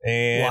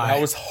 and Why? I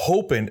was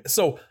hoping.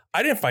 So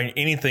I didn't find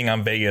anything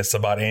on Vegas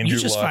about Andrew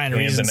You just Luck. find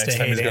and reasons to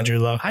hate Andrew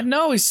Luck. I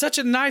know, he's such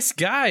a nice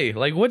guy.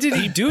 Like, what did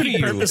he do to He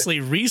you? purposely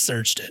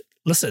researched it.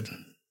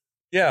 Listen,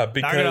 Yeah, Knock it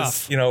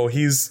because off.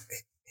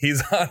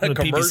 he's on a I'm gonna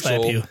pee-pee slap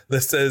commercial you.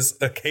 that says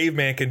a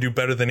caveman can do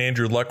better than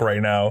Andrew Luck right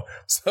now.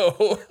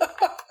 So,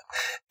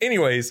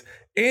 anyways,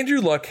 Andrew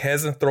Luck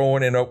hasn't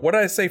thrown in what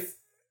did I say?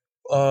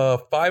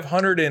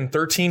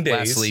 513 days.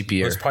 Last sleep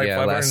year. It was probably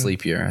Yeah, last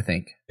sleep year, I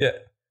think.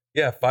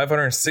 Yeah,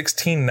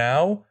 516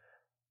 now.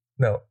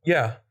 No,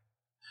 yeah.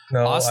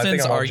 No, I think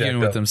Austin's I'm all arguing jacked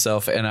with up.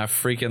 himself, and I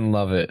freaking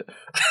love it.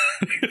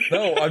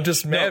 No, I'm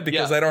just mad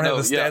because I don't have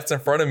the stats in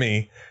front of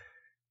me.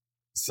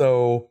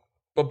 So,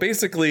 but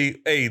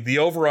basically, hey, the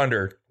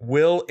over-under.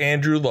 Will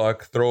Andrew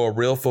Luck throw a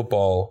real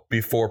football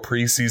before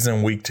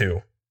preseason week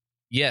 2?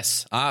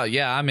 Yes.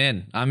 Yeah, I'm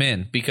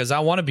in because I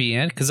want to be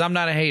in because I'm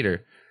not a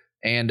hater.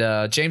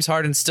 And James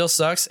Harden still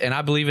sucks, and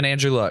I believe in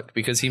Andrew Luck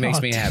because he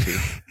makes me happy.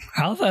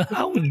 how in the like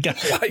hell Kobe-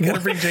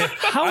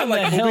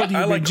 do you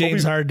I bring like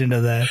James Kobe- Harden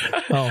into that?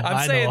 Oh,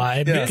 I know why.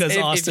 yeah. Because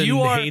If Austin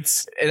you are-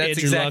 hates that's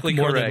Andrew exactly Luck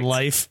more correct. than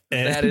life.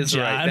 And That is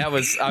John, right.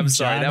 I'm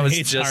sorry. John That was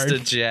hates just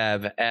Harden. a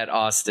jab at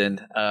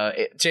Austin.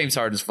 James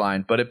Harden's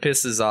fine, but it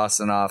pisses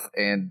Austin off,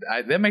 and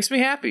that makes me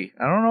happy.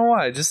 I don't know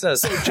why. It just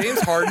does. So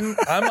James Harden,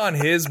 I'm on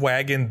his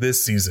wagon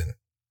this season.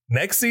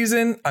 Next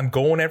season, I'm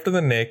going after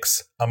the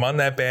Knicks. I'm on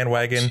that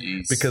bandwagon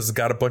because it's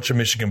got a bunch of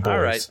Michigan boys.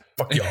 All right.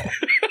 Fuck y'all.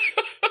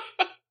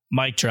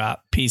 Mic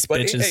drop. Peace,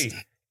 But bitches. hey,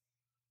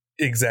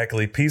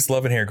 exactly. Peace,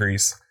 love, and hair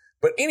grease.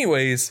 But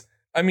anyways,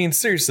 I mean,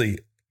 seriously,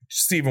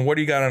 Steven, what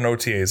do you got on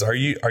OTAs? Are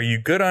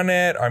you good on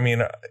that? I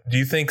mean, do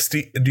you think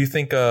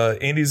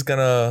Andy's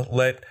gonna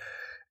let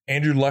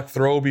Andrew Luck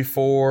throw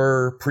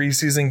before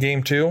preseason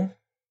game 2?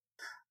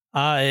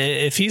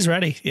 If he's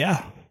ready,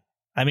 yeah.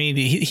 I mean,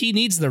 he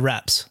needs the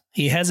reps.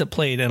 He hasn't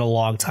played in a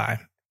long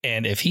time.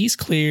 And if he's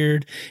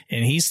cleared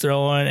and he's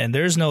throwing and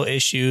there's no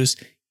issues,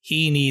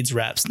 he needs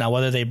reps. Now,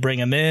 whether they bring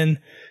him in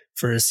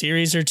for a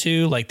series or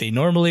two like they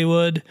normally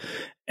would,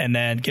 and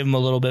then give him a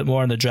little bit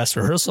more in the dress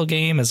rehearsal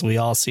game, as we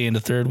all see in the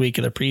third week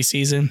of the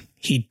preseason,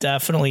 he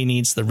definitely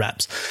needs the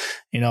reps.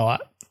 You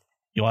want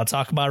to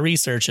talk about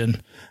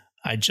researching?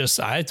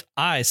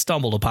 I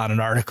stumbled upon an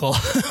article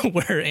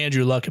where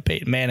Andrew Luck and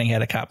Peyton Manning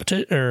had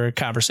a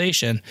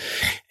conversation,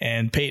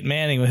 and Peyton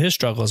Manning with his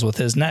struggles with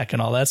his neck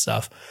and all that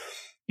stuff.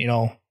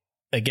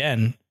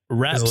 Again,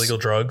 reps. His illegal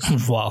drugs.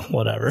 Well,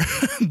 whatever.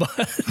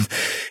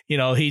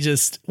 But he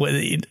just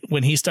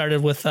when he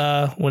started with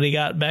when he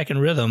got back in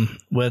rhythm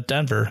with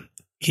Denver,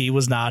 he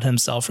was not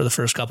himself for the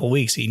first couple of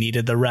weeks. He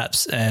needed the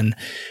reps, and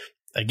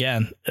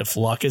again, if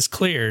Luck is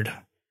cleared,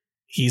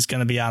 he's going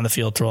to be on the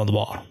field throwing the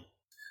ball.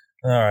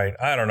 All right.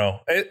 I don't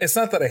know. It's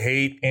not that I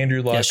hate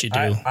Andrew Luck. Yes, you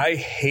do. I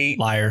hate.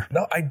 Liar.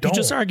 No, I don't. You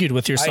just argued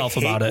with yourself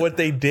about it. What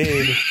they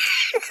did,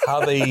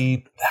 how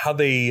they,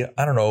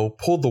 I don't know,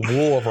 pulled the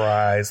wool over our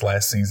eyes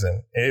last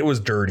season. It was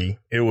dirty.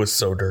 It was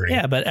so dirty.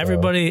 Yeah, but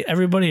everybody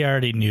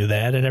already knew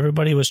that, and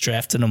everybody was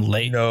drafting him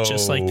late,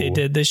 just like they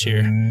did this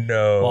year.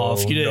 No, Well,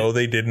 if you didn't- no,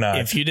 they did not.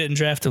 If you didn't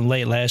draft him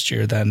late last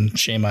year, then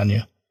shame on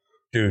you.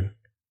 Dude,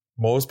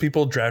 most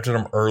people drafted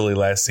him early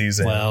last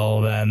season.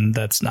 Well, then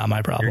that's not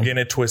my problem. You're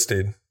getting it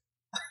twisted.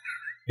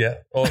 Yeah.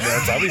 Oh,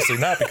 that's obviously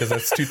not because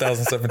that's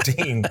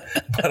 2017.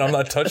 But I'm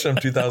not touching him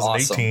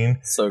 2018.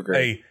 Awesome. So great.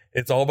 Hey,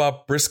 it's all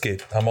about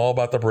brisket. I'm all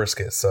about the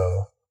brisket. So,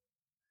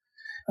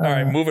 all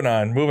right, moving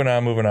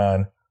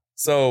on.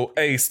 So,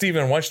 hey,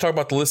 Steven, why don't you talk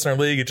about the Listener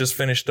League? It just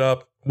finished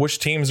up. Which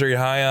teams are you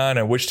high on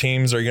and which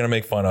teams are you going to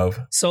make fun of?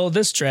 So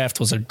this draft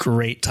was a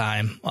great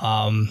time.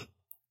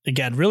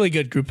 Again, really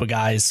good group of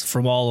guys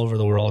from all over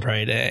the world,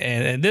 right?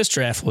 And this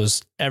draft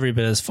was every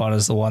bit as fun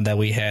as the one that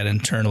we had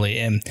internally.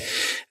 And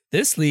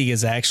this league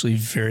is actually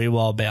very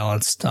well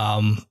balanced.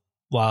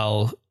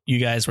 while you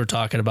guys were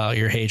talking about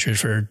your hatred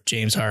for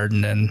James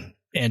Harden and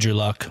Andrew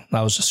Luck.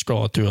 I was just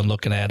scrolling through and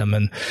looking at them,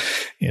 and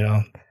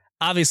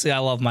obviously I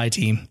love my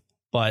team,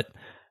 but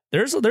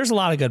there's a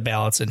lot of good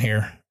balance in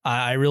here.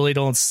 I really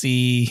don't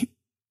see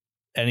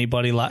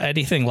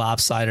anything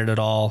lopsided at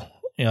all.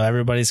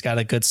 Everybody's got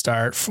a good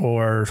start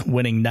for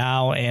winning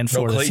now and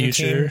for the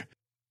future.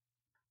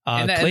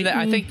 And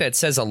I think that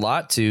says a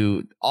lot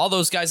to all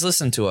those guys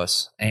listen to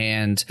us,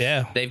 and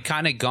they've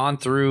kind of gone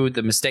through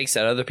the mistakes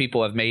that other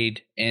people have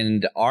made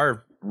in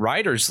our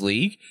Writers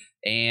League,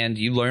 and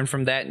you learn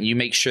from that, and you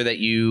make sure that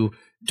you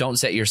don't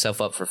set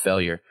yourself up for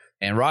failure.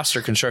 And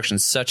roster construction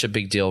is such a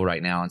big deal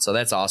right now, and so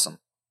that's awesome.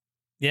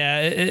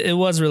 Yeah, it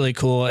was really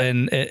cool,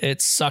 and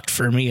it sucked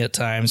for me at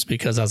times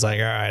because I was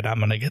like, all right, I'm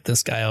going to get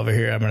this guy over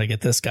here. I'm going to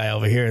get this guy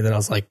over here. And then I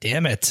was like,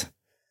 damn it.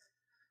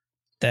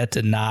 That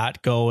did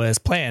not go as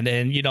planned.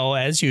 And,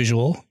 as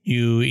usual,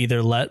 you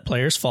either let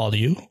players fall to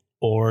you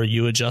or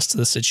you adjust to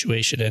the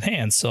situation at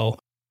hand. So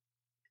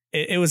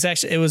it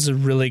was a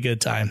really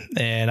good time.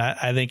 And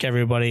I think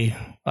everybody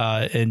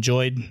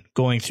enjoyed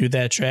going through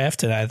that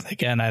draft. And I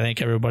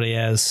think everybody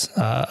has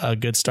a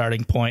good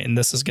starting point, and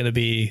this is going to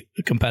be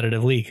a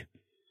competitive league.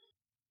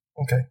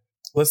 Okay.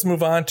 Let's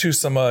move on to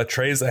some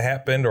trades that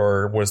happened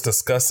or was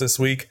discussed this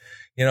week.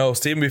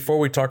 Steven, before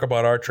we talk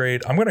about our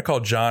trade, I'm going to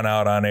call John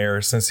out on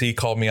air since he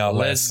called me out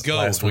last week.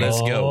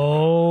 Let's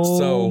go.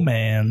 Oh,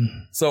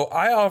 man. So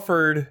I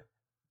offered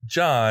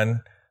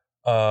John,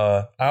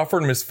 I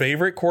offered him his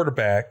favorite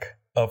quarterback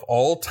of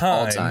all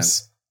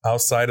times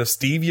outside of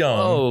Steve Young.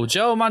 Oh,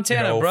 Joe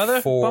Montana,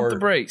 brother. Bump the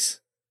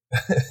brakes.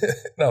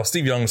 No,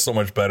 Steve Young is so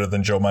much better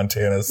than Joe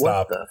Montana.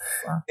 Stop. What the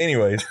fuck?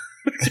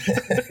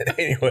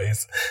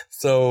 Anyways,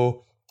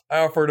 so I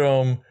offered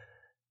him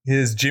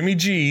his Jimmy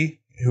G,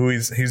 who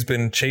he's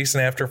been chasing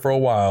after for a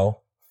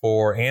while,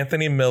 for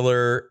Anthony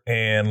Miller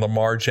and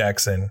Lamar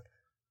Jackson.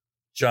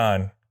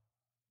 John,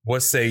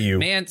 what say you?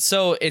 Man,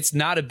 so it's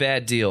not a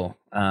bad deal.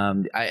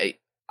 I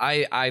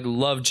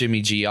love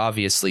Jimmy G,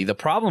 obviously. The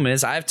problem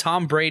is I have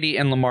Tom Brady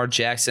and Lamar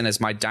Jackson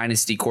as my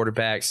dynasty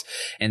quarterbacks,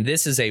 and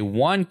this is a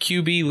 1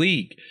 QB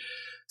league.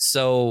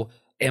 So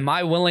am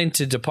I willing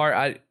to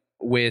depart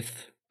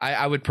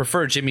I would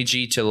prefer Jimmy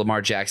G to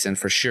Lamar Jackson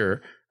for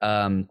sure.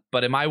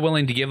 But am I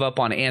willing to give up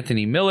on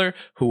Anthony Miller,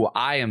 who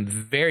I am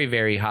very,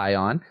 very high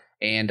on?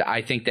 And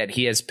I think that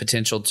he has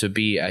potential to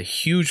be a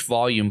huge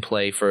volume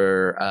play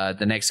for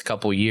the next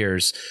couple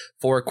years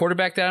for a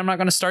quarterback that I'm not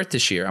going to start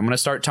this year. I'm going to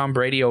start Tom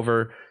Brady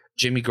over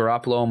Jimmy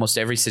Garoppolo almost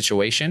every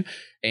situation.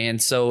 And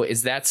so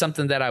is that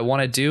something that I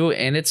want to do?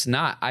 And it's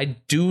not. I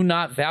do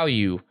not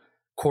value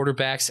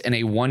quarterbacks in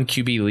a 1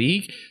 QB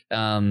league.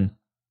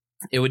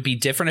 It would be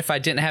different if I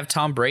didn't have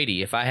Tom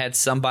Brady. If I had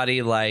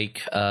somebody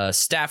like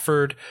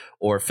Stafford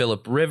or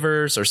Phillip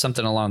Rivers or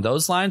something along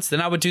those lines,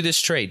 then I would do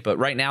this trade. But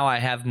right now I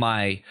have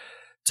my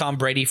Tom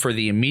Brady for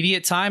the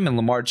immediate time and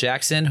Lamar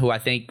Jackson, who I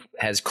think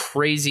has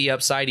crazy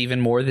upside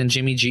even more than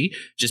Jimmy G,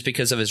 just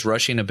because of his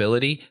rushing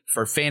ability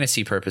for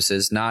fantasy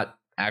purposes, not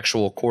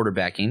actual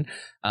quarterbacking.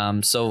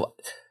 So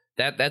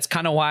that's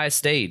kind of why I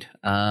stayed.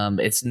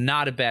 It's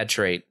not a bad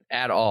trade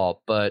at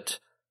all, but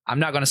I'm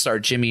not going to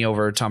start Jimmy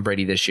over Tom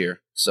Brady this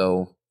year.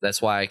 So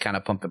that's why I kind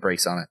of pumped the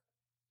brakes on it.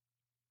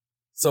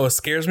 So it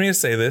scares me to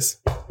say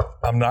this.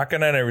 I'm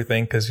knocking on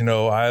everything because,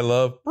 I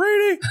love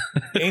Brady.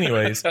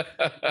 Anyways,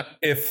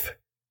 if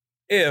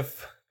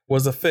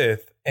was a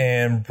fifth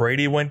and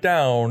Brady went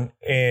down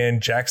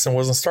and Jackson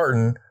wasn't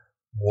starting,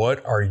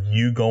 what are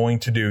you going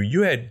to do?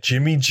 You had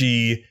Jimmy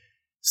G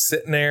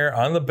sitting there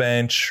on the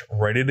bench,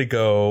 ready to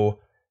go,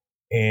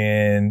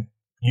 and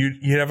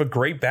you'd have a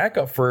great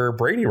backup for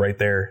Brady right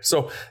there.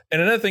 So,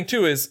 and another thing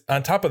too is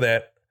on top of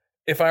that,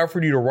 if I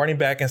offered you a running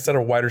back instead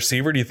of a wide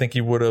receiver, do you think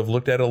you would have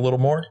looked at it a little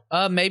more?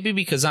 Maybe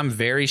because I'm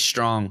very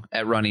strong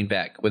at running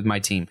back with my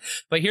team.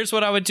 But here's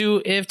what I would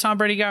do if Tom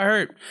Brady got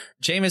hurt.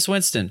 Jameis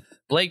Winston,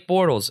 Blake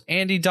Bortles,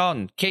 Andy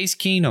Dalton, Case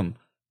Keenum,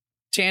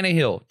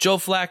 Tannehill, Joe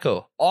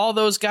Flacco. All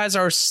those guys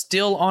are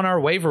still on our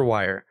waiver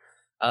wire.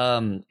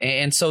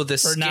 And so the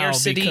for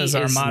scarcity now, because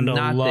is Armando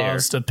not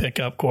loves there. to pick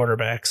up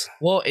quarterbacks.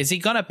 Well, is he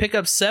going to pick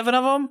up 7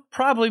 of them?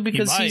 Probably,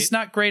 because he's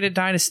not great at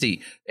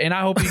Dynasty, and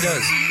I hope he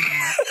does.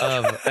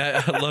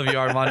 I love you,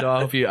 Armando.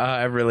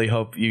 I really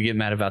hope you get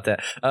mad about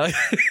that.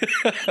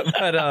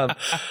 But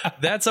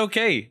that's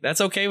okay.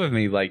 That's okay with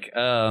me. Like,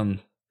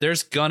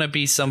 there's gonna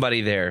be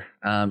somebody there.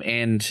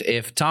 And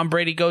if Tom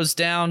Brady goes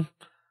down,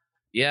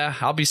 yeah,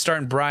 I'll be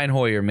starting Brian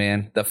Hoyer,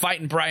 man. The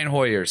fighting Brian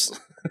Hoyers.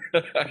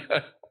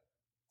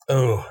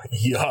 Oh,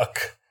 yuck.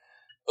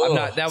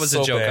 That was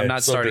a joke. Bad. I'm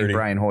not starting dirty.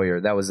 Brian Hoyer.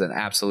 That was an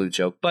absolute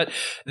joke. But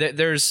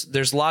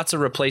there's lots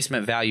of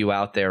replacement value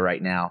out there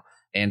right now.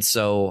 And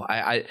so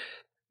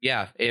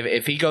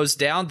if he goes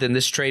down, then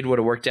this trade would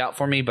have worked out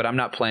for me, but I'm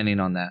not planning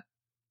on that.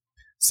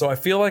 So I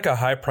feel like a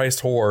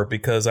high-priced whore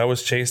because I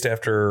was chased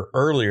after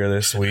earlier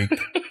this week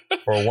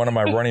for one of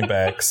my running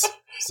backs.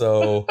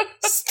 So,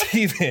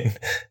 Steven,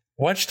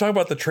 why don't you talk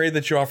about the trade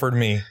that you offered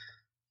me?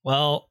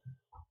 Well,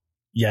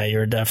 yeah,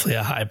 you're definitely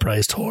a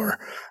high-priced whore.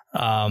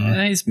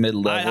 He's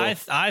mid-level.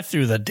 I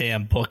threw the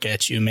damn book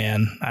at you,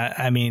 man.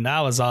 I mean,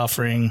 I was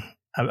offering.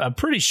 I'm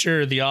pretty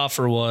sure the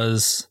offer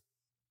was,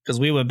 because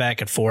we went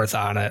back and forth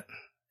on it.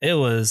 I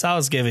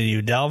was giving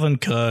you Dalvin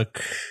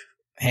Cook,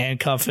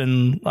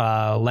 handcuffing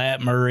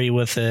Lat Murray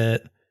with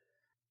it.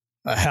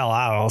 Hell,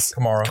 I don't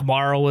know.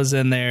 Kamara was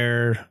in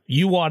there.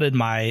 You wanted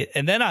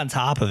and then on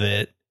top of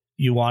it,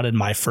 you wanted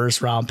my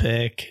first round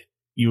pick.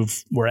 You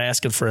were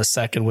asking for a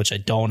second, which I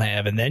don't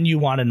have. And then you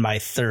wanted my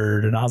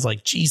third. And I was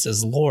like,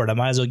 Jesus Lord, I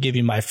might as well give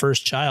you my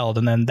first child.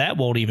 And then that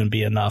won't even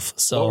be enough.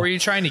 So what were you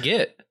trying to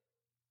get?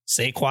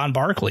 Saquon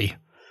Barkley.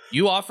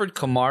 You offered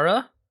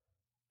Kamara?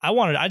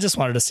 I just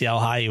wanted to see how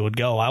high you would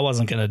go. I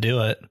wasn't going to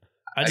do it.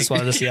 I just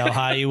wanted to see how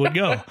high you would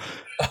go.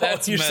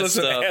 That's messed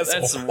up.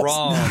 That's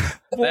wrong.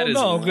 Well, that is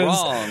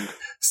wrong.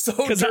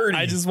 So dirty.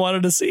 I just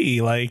wanted to see,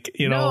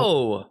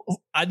 No.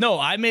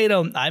 I made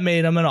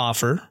him an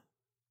offer.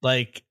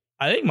 Like,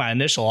 I think my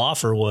initial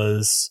offer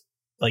was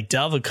like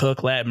Dalvin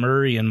Cook, Lat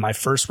Murray, and my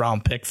first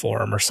round pick for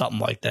him or something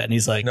like that. And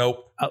he's like,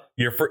 nope.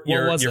 Your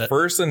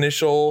first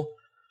initial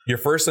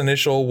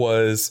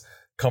was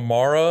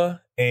Kamara,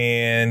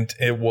 and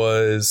it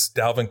was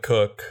Dalvin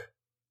Cook.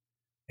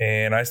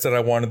 And I said I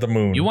wanted the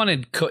moon. You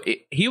wanted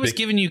he was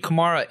giving you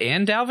Kamara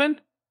and Dalvin?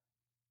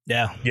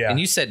 Yeah. And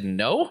you said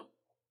no?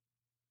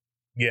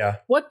 Yeah.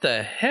 What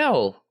the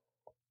hell?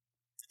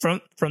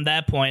 From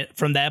that point,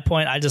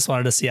 I just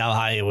wanted to see how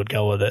high it would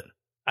go with it.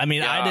 I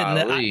mean,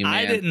 Golly,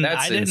 I didn't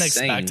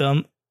expect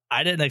him.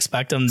 I didn't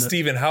expect him.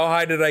 Steven, how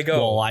high did I go?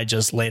 Well, I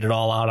just laid it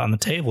all out on the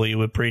table. You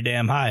went pretty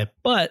damn high.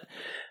 But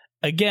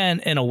again,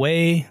 in a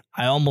way,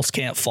 I almost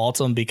can't fault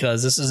him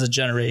because this is a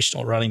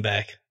generational running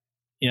back.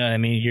 You know what I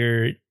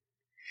mean?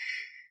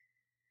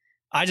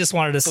 I just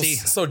wanted to see.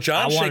 So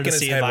John's shaking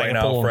his head right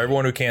now for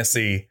everyone who can't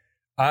see.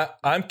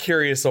 I'm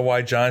curious of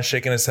why John's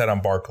shaking his head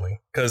on Barkley,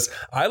 because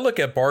I look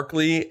at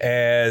Barkley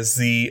as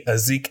the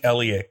Zeke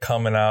Elliott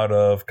coming out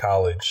of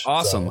college.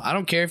 Awesome. So. I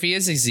don't care if he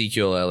is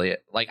Ezekiel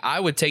Elliott. Like, I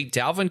would take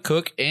Dalvin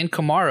Cook and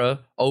Kamara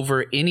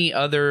over any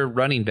other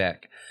running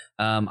back.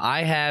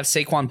 I have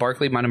Saquon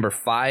Barkley, my number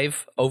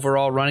 5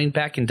 overall running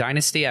back in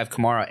Dynasty. I have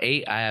Kamara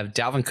 8. I have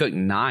Dalvin Cook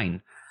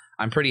 9.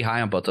 I'm pretty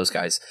high on both those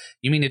guys.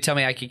 You mean to tell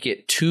me I could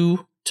get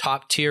 2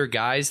 top tier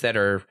guys that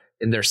are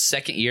in their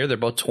second year? They're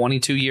both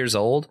 22 years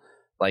old.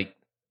 Like,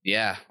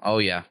 yeah. Oh,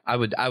 yeah. I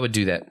would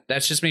do that.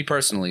 That's just me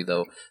personally,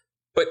 though.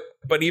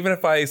 But even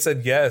if I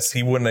said yes,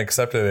 he wouldn't have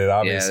accepted it,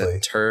 obviously. Yeah,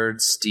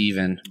 turd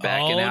Steven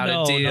backing out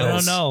of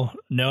deals.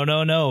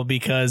 No.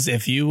 Because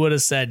if you would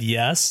have said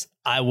yes,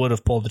 I would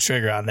have pulled the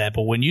trigger on that.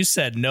 But when you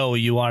said no,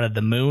 you wanted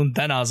the moon,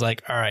 then I was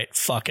like, all right,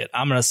 fuck it.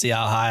 I'm going to see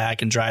how high I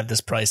can drive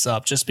this price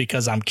up just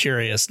because I'm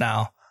curious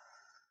now.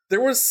 There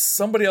was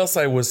somebody else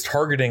I was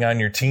targeting on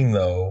your team,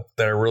 though,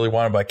 that I really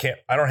wanted, but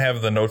I don't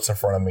have the notes in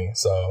front of me,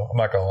 so I'm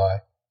not going to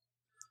lie.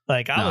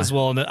 Like, I was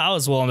willing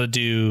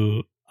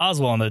to,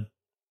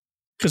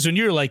 because when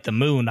you're like the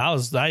moon, I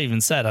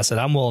said,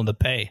 I'm willing to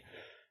pay,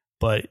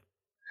 but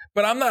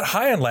I'm not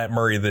high on Lat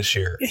Murray this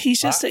year. He's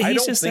just, I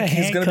don't think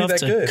he's going to be that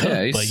good.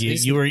 Yeah, but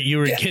you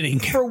were getting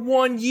for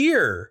 1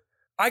 year.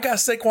 I got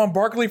Saquon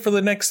Barkley for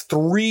the next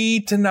 3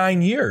 to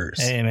 9 years.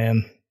 Hey,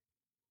 man.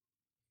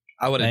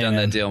 I would have done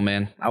that deal,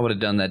 man. I would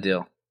have done that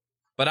deal.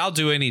 But I'll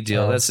do any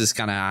deal. That's just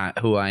kind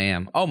of who I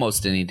am.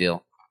 Almost any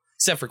deal.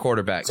 Except for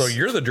quarterbacks. So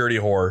you're the dirty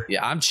whore.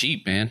 Yeah, I'm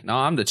cheap, man. No,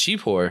 I'm the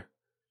cheap whore.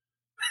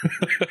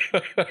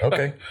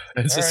 Okay.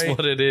 That's just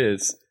what it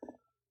is.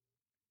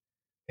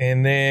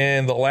 And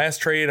then the last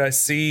trade I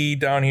see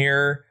down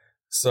here.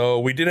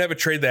 So we did have a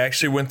trade that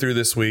actually went through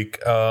this week.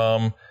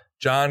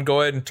 John,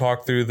 go ahead and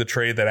talk through the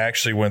trade that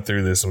actually went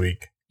through this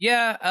week.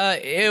 Yeah,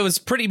 it was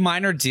a pretty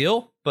minor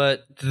deal,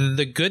 but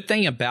the good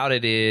thing about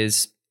it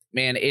is,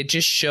 man, it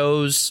just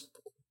shows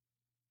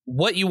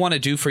what you want to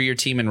do for your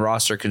team in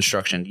roster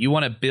construction. You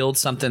want to build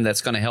something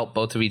that's going to help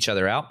both of each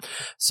other out.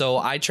 So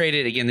I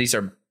traded, again, these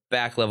are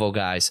back level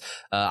guys.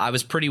 I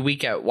was pretty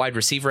weak at wide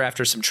receiver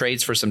after some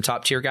trades for some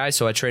top tier guys.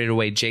 So I traded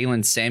away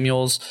Jalen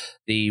Samuels,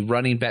 the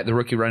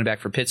rookie running back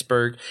for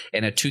Pittsburgh,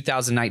 and a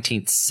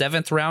 2019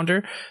 7th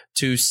rounder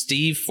to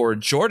Steve for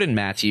Jordan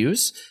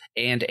Matthews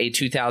and a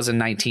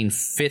 2019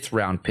 5th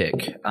round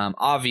pick.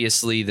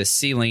 Obviously, the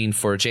ceiling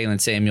for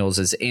Jalen Samuels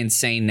is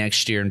insane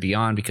next year and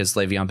beyond because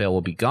Le'Veon Bell will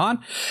be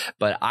gone.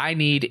 But I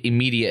need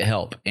immediate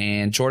help.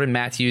 And Jordan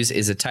Matthews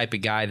is a type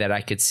of guy that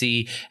I could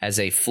see as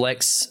a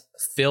flex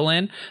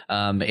fill-in.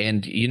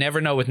 And you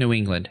never know with New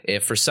England.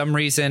 If for some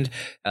reason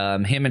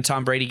him and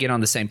Tom Brady get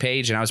on the same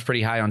page, and I was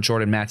pretty high on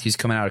Jordan Matthews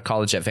coming out of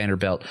college at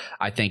Vanderbilt,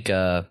 I think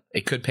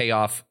it could pay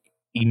off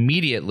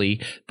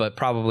immediately, but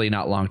probably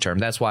not long term.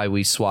 That's why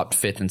we swapped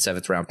 5th and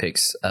 7th round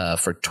picks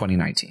for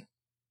 2019.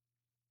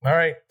 All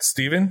right,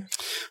 Steven?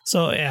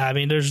 So, yeah, I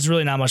mean, there's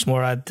really not much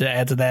more to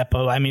add to that.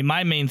 But, I mean,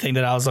 my main thing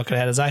that I was looking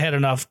at is I had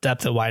enough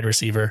depth at wide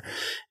receiver.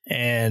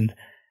 And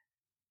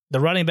the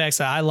running backs,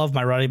 I love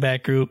my running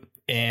back group.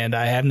 And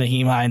I have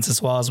Naheem Hines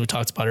as well, as we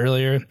talked about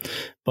earlier.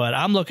 But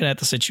I'm looking at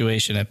the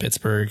situation at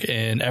Pittsburgh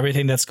and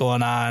everything that's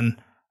going on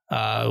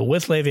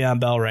with Le'Veon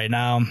Bell right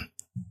now.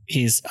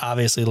 he's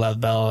obviously Lev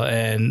Bell,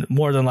 and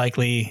more than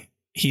likely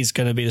he's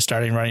going to be the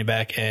starting running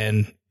back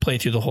and play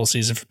through the whole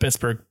season for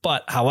Pittsburgh.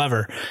 But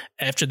however,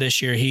 after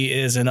this year, he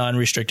is an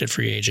unrestricted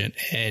free agent,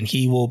 and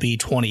he will be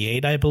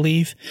 28, I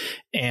believe,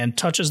 and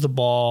touches the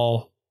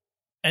ball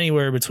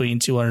anywhere between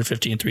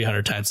 250 and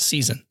 300 times a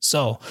season.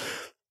 So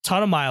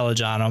ton of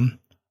mileage on him.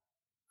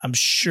 I'm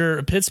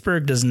sure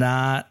Pittsburgh does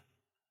not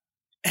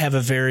have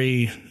a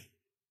very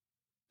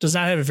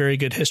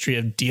good history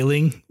of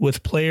dealing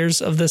with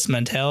players of this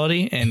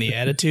mentality and the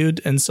attitude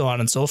and so on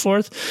and so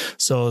forth.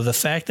 So the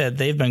fact that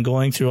they've been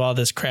going through all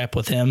this crap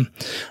with him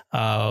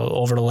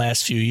over the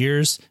last few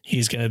years,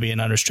 he's going to be an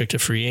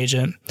unrestricted free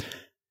agent.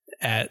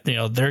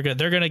 They're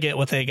going to get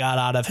what they got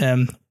out of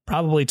him.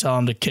 Probably tell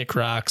him to kick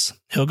rocks.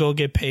 He'll go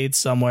get paid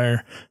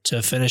somewhere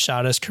to finish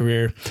out his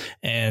career.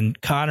 And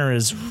Connor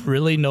is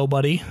really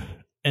nobody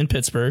in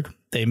Pittsburgh.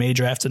 They may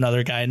draft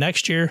another guy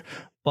next year,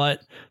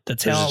 but the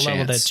talent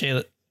level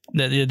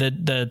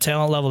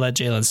that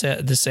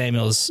Jalen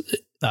Samuels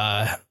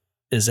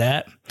is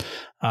at,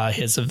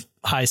 has a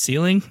high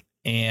ceiling,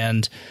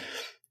 and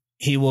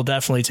he will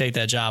definitely take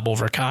that job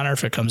over Connor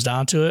if it comes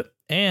down to it.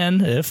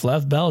 And if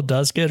Lev Bell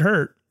does get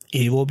hurt,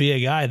 he will be a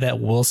guy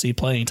that will see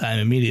playing time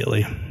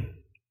immediately.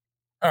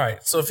 All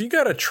right. So if you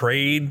got a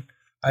trade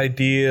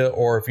idea,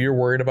 or if you're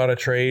worried about a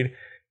trade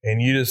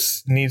and you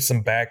just need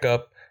some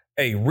backup,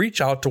 hey,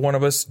 reach out to one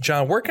of us.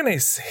 John, where can I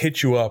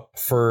hit you up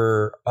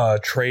for a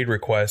trade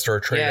request or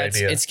a trade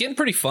idea? It's getting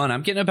pretty fun.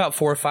 I'm getting about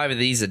 4 or 5 of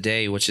these a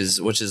day, which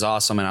is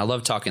awesome, and I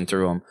love talking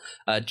through them.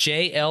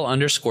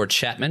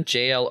 JL_Chapman,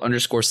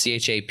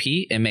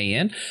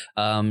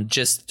 JL_CHAPMAN.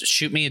 Just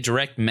shoot me a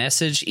direct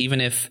message,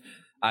 even if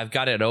I've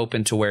got it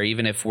open to where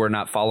even if we're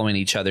not following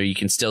each other, you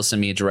can still send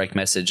me a direct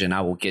message and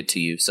I will get to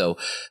you. So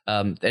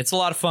it's a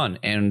lot of fun,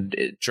 and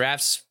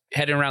drafts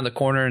heading around the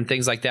corner and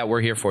things like that.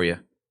 We're here for you.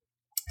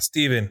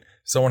 Steven,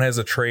 someone has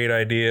a trade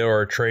idea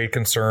or a trade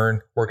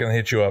concern, where can they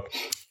hit you up?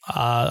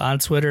 On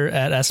Twitter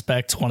at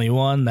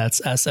SPAC21.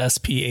 That's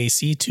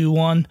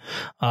SSPAC21.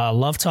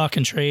 Love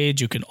talking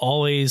trade. You can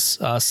always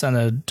send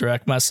a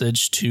direct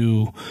message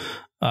to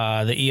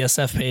the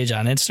ESF page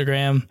on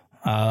Instagram.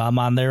 I'm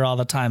on there all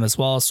the time as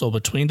well. So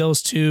between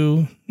those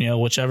two,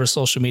 whichever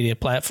social media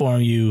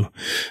platform you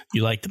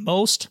like the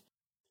most,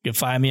 you can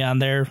find me on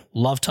there.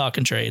 Love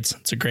talking trades.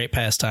 It's a great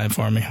pastime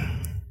for me.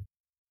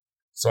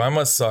 So I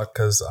must suck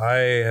because I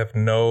have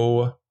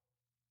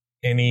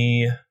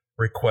any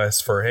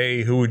requests for,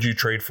 hey, who would you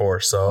trade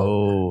for?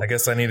 So I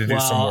guess I need to do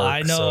some work.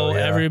 I know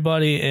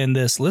everybody in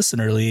this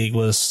listener league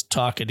was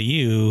talking to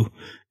you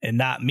and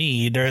not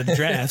me during the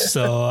draft,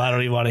 so I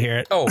don't even want to hear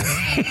it. Oh,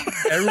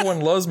 everyone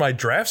loves my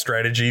draft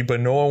strategy, but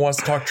no one wants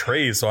to talk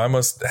trades, so I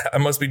must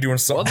be doing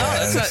something.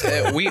 Well, no, that's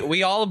not,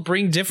 we all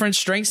bring different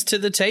strengths to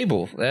the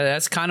table.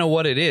 That's kind of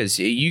what it is.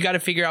 You got to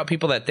figure out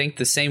people that think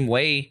the same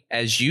way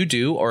as you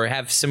do or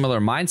have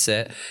similar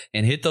mindset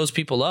and hit those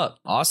people up.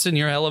 Austin,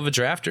 you're a hell of a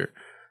drafter.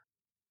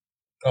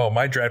 Oh,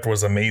 my draft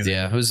was amazing.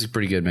 Yeah, it was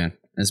pretty good, man.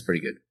 It's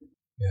pretty good.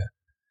 Yeah.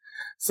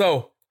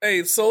 So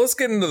let's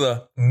get into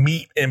the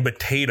meat and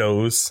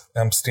potatoes.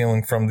 I'm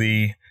stealing from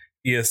the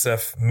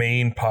ESF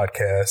main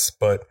podcast,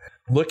 but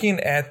looking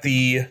at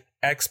the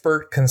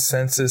expert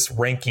consensus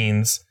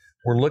rankings,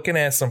 we're looking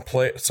at some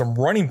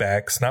running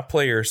backs, not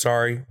players,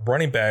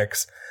 running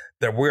backs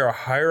that we are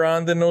higher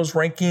on than those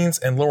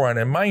rankings and lower on.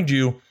 And mind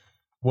you,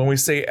 when we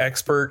say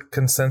expert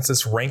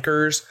consensus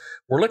rankers,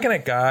 we're looking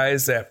at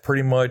guys that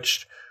pretty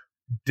much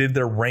did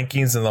their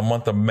rankings in the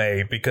month of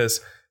May,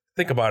 because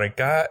think about it,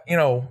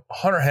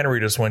 Hunter Henry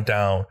just went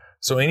down.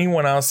 So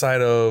anyone outside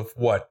of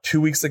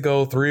 2 weeks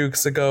ago, 3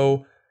 weeks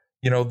ago,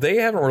 they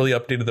haven't really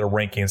updated their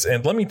rankings.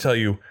 And let me tell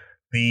you,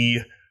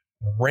 the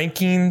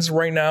rankings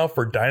right now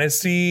for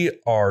Dynasty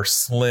are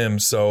slim.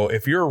 So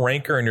if you're a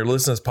ranker and you're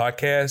listening to this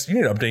podcast, you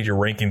need to update your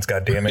rankings,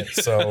 goddammit.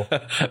 So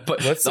but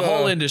the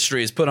whole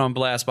industry is put on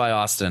blast by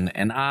Austin,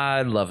 and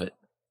I love it.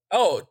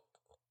 Oh,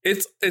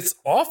 it's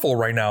awful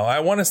right now. I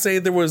want to say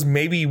there was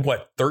maybe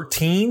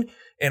 13,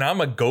 and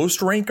I'm a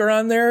ghost ranker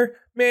on there.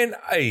 Man,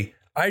 I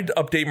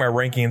update my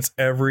rankings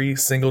every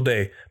single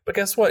day. But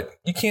guess what?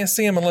 You can't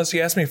see them unless you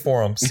ask me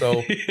for them.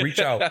 So reach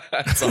out.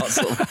 That's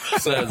awesome.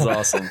 That's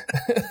awesome.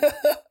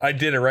 I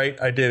did it,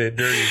 right? I did it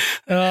dirty.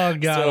 Oh,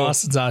 God.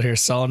 Austin's out here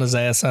selling his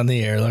ass on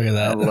the air. Look at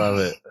that. I love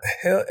it.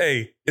 Hell,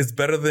 hey, it's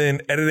better than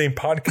editing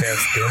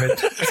podcasts, damn it.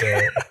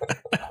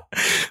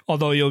 So.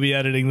 Although you'll be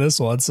editing this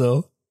one,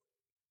 so.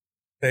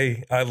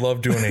 Hey, I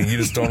love doing it. You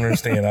just don't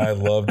understand. I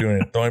love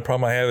doing it. The only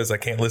problem I have is I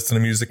can't listen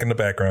to music in the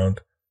background.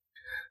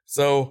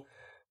 So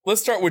let's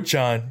start with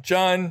John.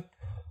 John,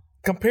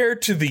 compared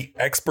to the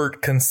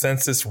expert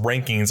consensus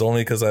rankings,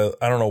 only because I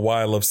don't know why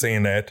I love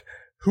saying that,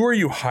 who are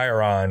you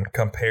higher on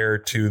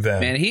compared to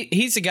them? Man,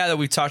 he's the guy that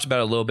we've talked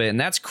about a little bit, and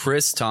that's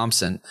Chris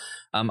Thompson.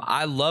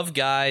 I love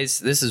guys.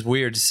 This is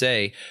weird to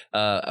say,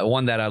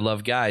 one that I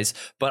love guys,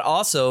 but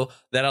also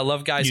that I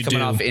love guys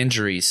coming off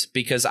injuries,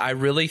 because I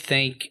really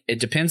think it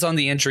depends on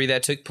the injury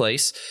that took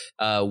place,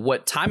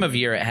 what time of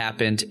year it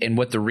happened, and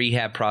what the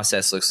rehab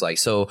process looks like.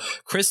 So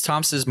Chris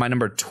Thompson is my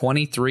number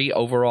 23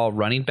 overall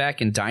running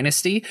back in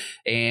Dynasty,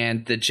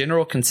 and the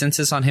general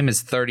consensus on him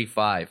is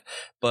 35.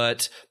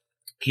 But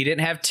he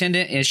didn't have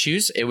tendon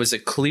issues. It was a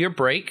clean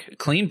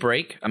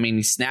break. I mean,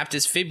 he snapped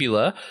his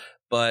fibula,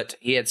 but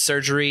he had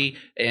surgery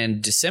in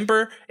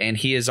December, and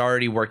he is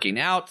already working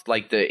out.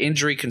 Like, the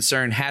injury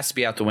concern has to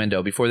be out the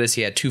window. Before this,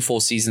 he had 2 full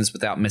seasons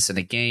without missing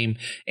a game,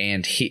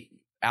 and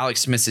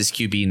Alex Smith is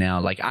QB now.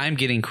 Like, I'm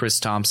getting Chris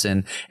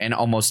Thompson in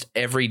almost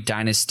every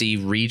Dynasty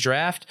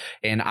redraft,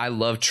 and I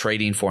love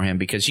trading for him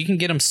because you can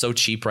get him so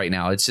cheap right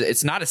now.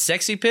 It's not a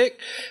sexy pick,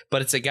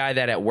 but it's a guy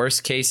that at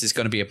worst case is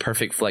going to be a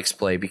perfect flex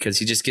play because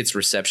he just gets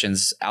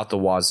receptions out the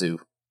wazoo.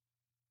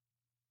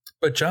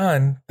 But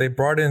John, they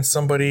brought in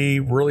somebody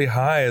really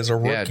high as a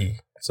rookie.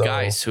 So.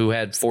 Guys who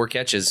had 4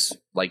 catches,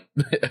 like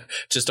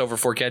just over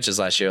 4 catches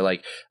last year.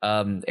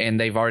 And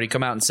they've already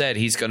come out and said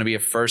he's going to be a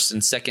first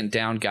and second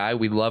down guy.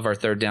 We love our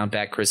third down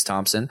back, Chris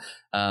Thompson.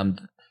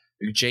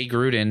 Jay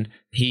Gruden,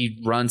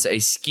 he runs a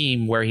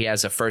scheme where he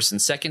has a first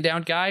and second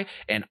down guy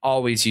and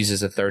always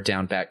uses a third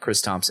down back,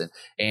 Chris Thompson.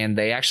 And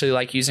they actually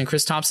like using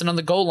Chris Thompson on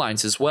the goal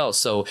lines as well.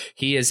 So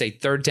he is a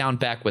third down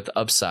back with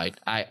upside.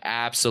 I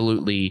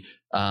absolutely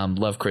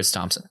love Chris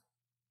Thompson.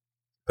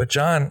 But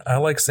John, I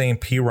like saying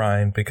P.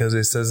 Ryan because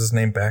it says his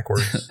name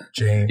backwards,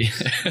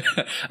 James.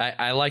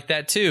 I like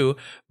that too.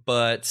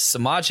 But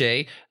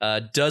Samaje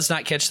does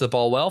not catch the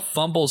ball well,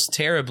 fumbles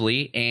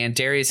terribly, and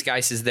Darius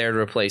Geis is there to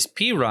replace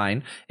P.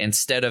 Ryan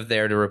instead of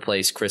there to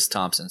replace Chris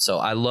Thompson. So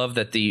I love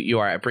that you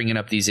are bringing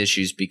up these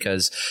issues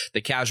because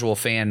the casual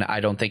fan, I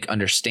don't think,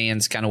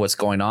 understands kind of what's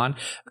going on.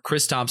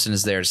 Chris Thompson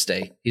is there to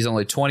stay. He's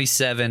only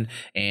 27,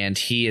 and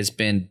he has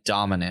been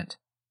dominant.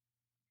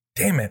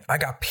 Damn it. I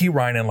got P.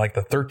 Ryan in like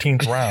the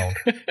 13th round.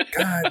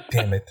 God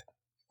damn it.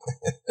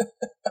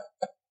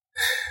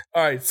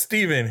 All right,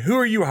 Steven, who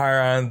are you higher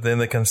on than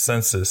the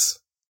consensus?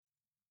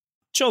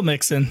 Joe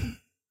Mixon.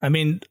 I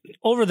mean,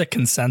 over the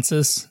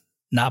consensus,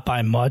 not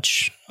by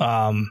much.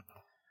 I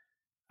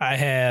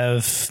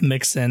have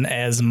Mixon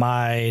as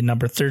my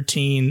number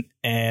 13,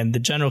 and the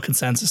general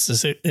consensus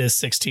is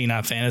 16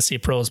 on Fantasy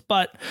Pros,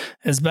 but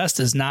his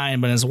best is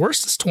 9, but his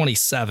worst is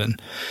 27.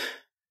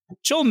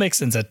 Joe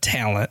Mixon's a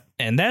talent,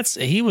 and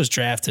he was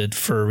drafted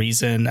for a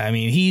reason. I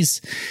mean,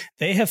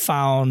 they have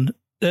found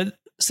that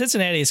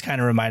Cincinnati has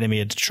kind of reminded me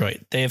of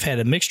Detroit. They have had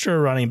a mixture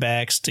of running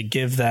backs to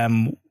give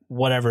them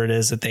whatever it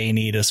is that they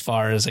need, as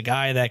far as a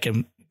guy that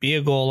can be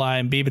a goal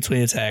line, be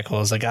between the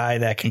tackles, a guy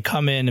that can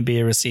come in and be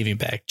a receiving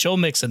back. Joe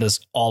Mixon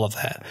is all of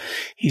that.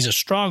 He's a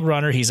strong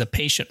runner. He's a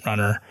patient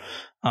runner.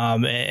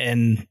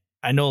 And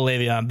I know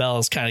Le'Veon Bell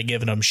is kind of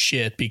giving him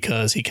shit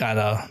because he kind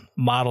of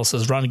models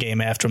his run game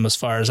after him as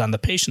far as on the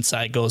patient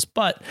side goes.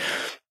 But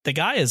the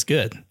guy is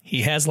good.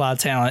 He has a lot of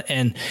talent.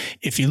 And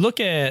if you look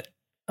at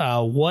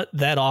what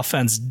that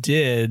offense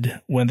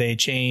did when they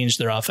changed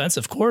their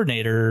offensive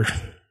coordinator,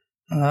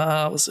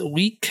 was it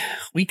week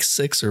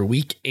 6 or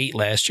week 8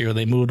 last year?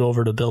 They moved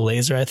over to Bill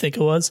Lazor, I think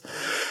it was.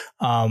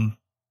 That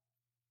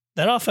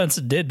offense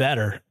did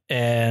better.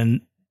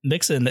 And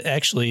Mixon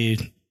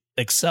actually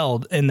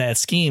excelled in that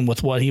scheme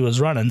with what he was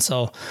running.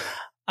 So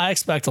I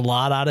expect a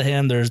lot out of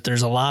him.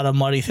 There's a lot of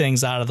muddy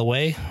things out of the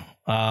way.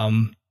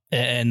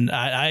 And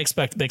I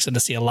expect Mixon to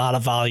see a lot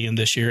of volume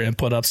this year and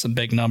put up some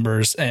big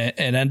numbers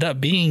and end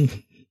up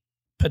being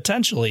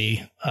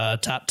potentially a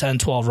top 10,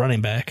 12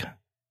 running back.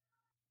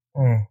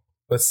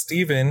 But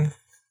Steven,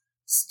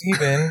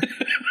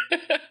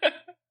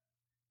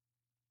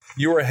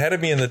 you were ahead of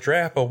me in the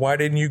draft, but why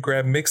didn't you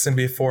grab Mixon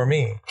before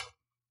me?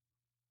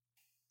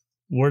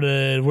 Where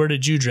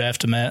did you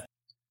draft him at?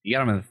 You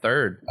got him in the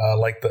 3rd.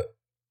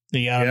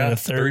 You got him in the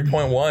 3rd?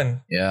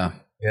 3.1. Yeah.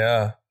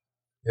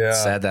 Yeah.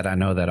 Sad that I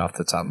know that off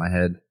the top of my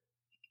head.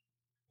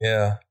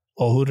 Yeah.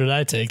 Well, who did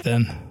I take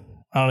then?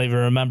 I don't even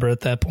remember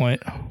at that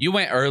point. You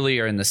went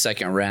earlier in the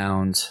 2nd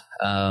round.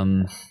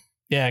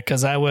 Yeah,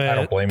 because I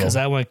went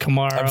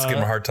Kamara. I'm just giving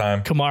him a hard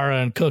time.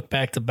 Kamara and Cook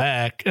back to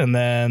back, and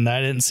then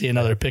I didn't see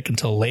another pick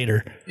until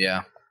later.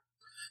 Yeah.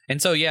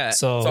 And so, yeah.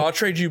 So I'll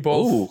trade you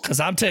both. Because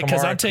I'm taking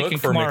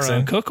Kamara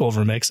and Cook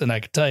over Mixon, I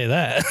can tell you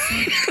that.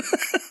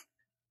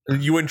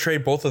 You wouldn't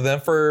trade both of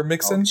them for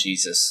Mixon? Oh,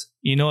 Jesus.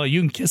 You know what?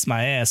 You can kiss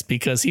my ass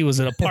because he was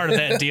in a part of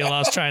that deal I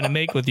was trying to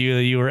make with you.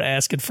 You were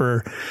asking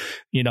for,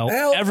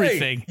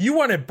 everything. Hey, you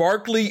wanted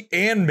Barkley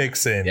and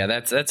Mixon. Yeah,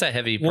 that's a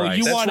heavy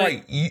price.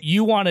 Well,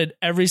 you wanted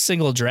every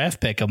single draft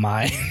pick of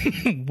mine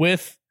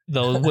with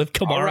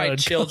Kamara. All right, and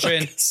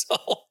children.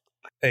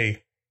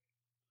 Hey.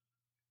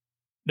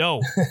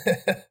 No.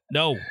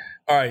 All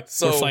right,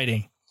 so we're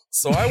fighting.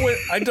 So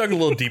I dug a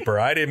little deeper.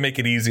 I didn't make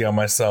it easy on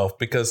myself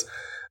because,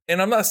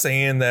 and I'm not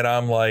saying that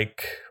I'm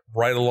like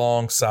right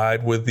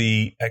alongside with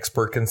the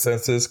expert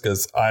consensus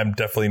because I'm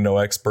definitely no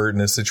expert in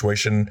this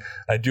situation.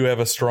 I do have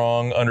a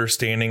strong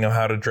understanding of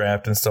how to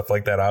draft and stuff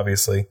like that,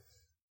 obviously.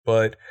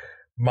 But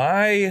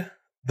my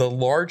the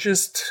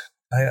largest,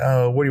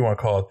 what do you want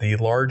to call it? The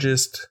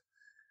largest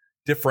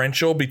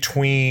differential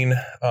between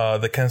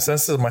the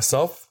consensus of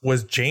myself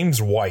was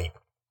James White.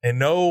 And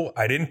no,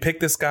 I didn't pick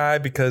this guy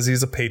because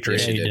he's a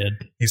Patriot. Yeah, you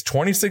did. He's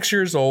 26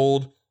 years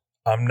old.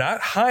 I'm not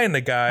high on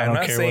the guy. I'm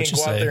not saying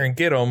go out there and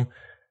get him.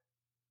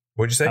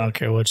 What'd you say? I don't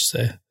care what you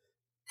say.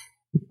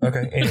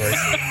 Okay, anyways.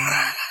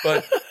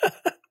 But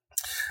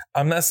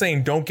I'm not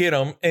saying don't get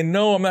him. And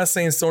no, I'm not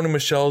saying Sony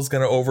Michel is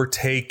going to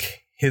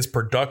overtake his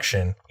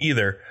production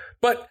either.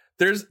 But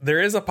there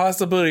is a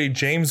possibility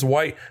James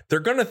White, they're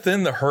going to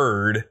thin the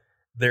herd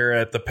there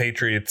at the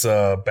Patriots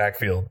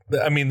backfield.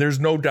 I mean, there's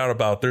no doubt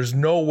about it. There's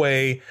no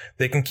way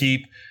they can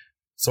keep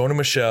Sony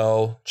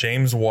Michel,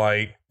 James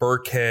White,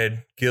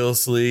 Burkhead,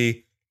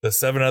 Gillislee, the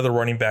 7 other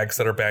running backs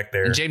that are back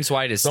there. And James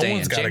White is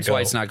staying. James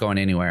White's not going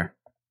anywhere.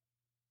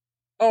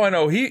 Oh, I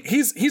know.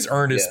 He's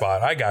earned his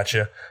spot. I got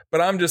you.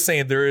 But I'm just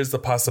saying there is the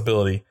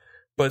possibility.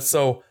 But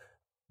so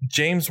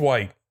James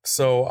White.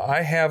 So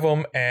I have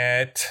him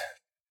at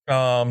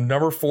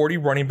number 40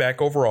 running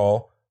back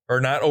overall. Or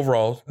not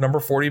overall,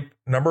 number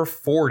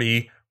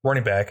 40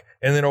 running back.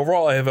 And then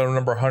overall, I have him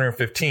number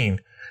 115.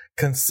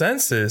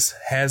 Consensus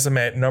has him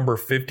at number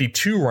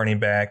 52 running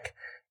back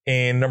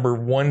and number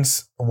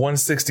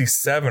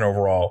 167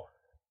 overall.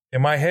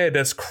 In my head,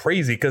 that's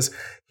crazy because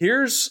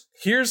here's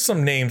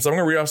some names. I'm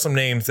going to read off some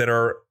names that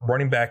are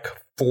running back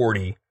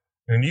 40.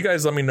 And you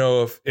guys let me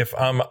know if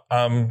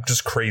I'm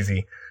just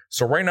crazy.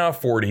 So right now,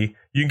 40,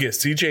 you can get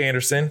CJ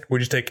Anderson. Would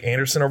you take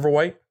Anderson over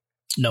White?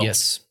 No.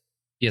 Yes,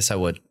 I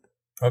would.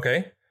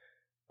 Okay.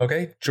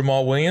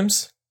 Jamal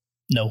Williams?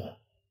 No.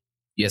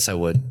 Yes, I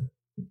would.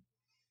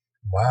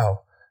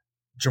 Wow.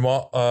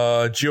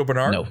 Gio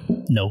Bernard?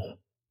 No.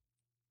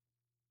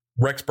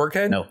 Rex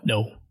Burkhead?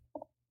 No.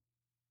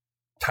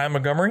 Ty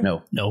Montgomery?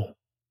 No.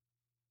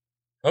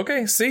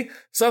 Okay, see?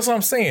 So that's what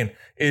I'm saying,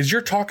 is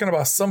you're talking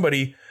about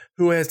somebody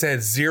who has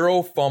had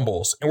 0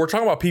 fumbles. And we're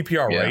talking about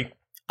PPR, right?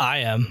 I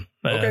am.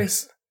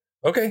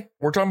 Okay,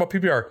 we're talking about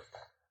PPR.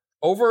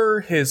 Over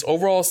his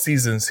overall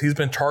seasons, he's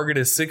been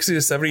targeted 60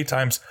 to 70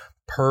 times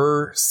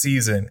per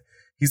season.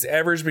 He's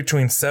averaged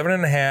between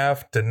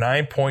 7.5 to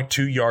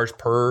 9.2 yards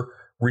per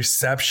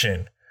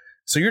reception.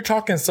 So you're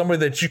talking somebody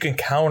that you can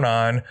count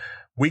on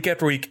week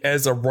after week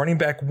as a running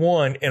back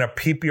 1 in a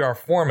PPR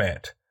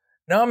format.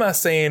 Now, I'm not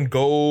saying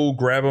go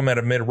grab him at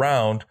a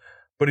mid-round,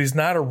 but he's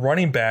not a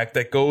running back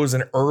that goes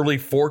in early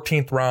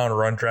 14th round or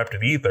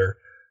undrafted either.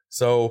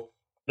 So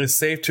it's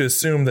safe to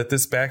assume that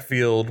this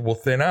backfield will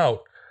thin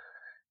out.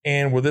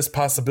 And with this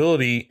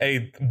possibility,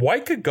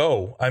 White could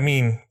go. I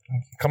mean,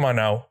 come on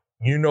now.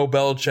 You know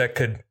Belichick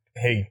could,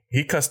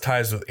 he cuts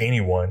ties with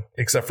anyone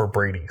except for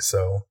Brady.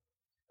 So,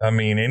 I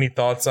mean, any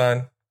thoughts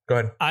on? Go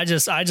ahead. I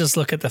just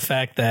look at the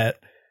fact that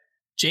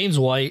James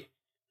White,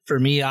 for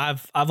me,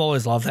 I've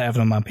always loved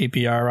having him on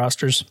PPR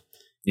rosters.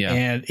 Yeah.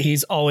 And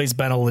he's always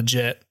been a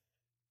legit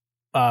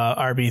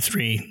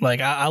RB3.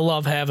 Like, I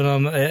love having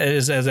him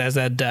as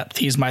that depth.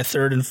 He's my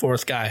 3rd and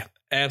 4th guy.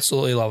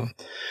 Absolutely love him.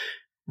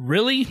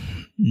 Really,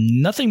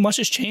 nothing much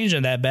has changed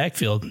in that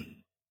backfield.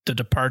 The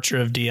departure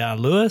of Deion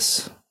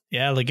Lewis.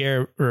 Yeah, not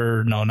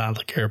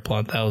LeGarrette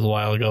Blount. That was a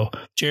while ago.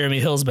 Jeremy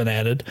Hill's been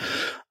added.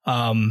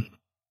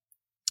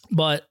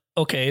 But,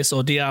 okay,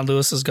 so Deion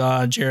Lewis is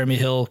gone. Jeremy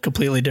Hill,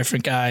 completely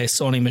different guy.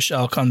 Sony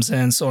Michel comes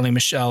in. Sony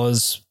Michel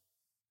is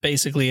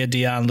basically a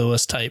Deion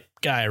Lewis type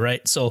guy,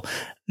 right? So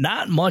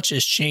not much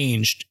has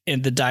changed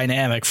in the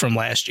dynamic from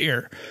last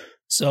year.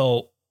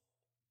 So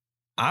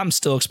I'm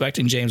still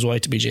expecting James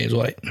White to be James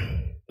White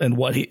and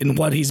what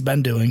he's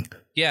been doing.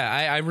 Yeah,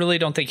 I really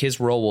don't think his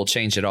role will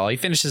change at all. He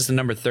finishes the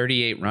number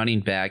 38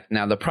 running back.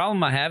 Now, the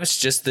problem I have is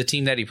just the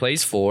team that he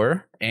plays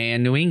for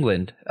and New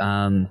England.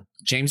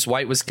 James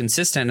White was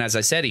consistent. As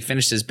I said, he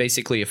finished as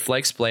basically a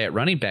flex play at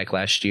running back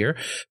last year,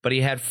 but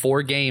he had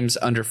 4 games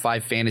under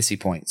 5 fantasy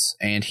points,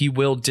 and he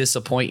will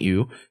disappoint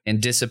you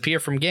and disappear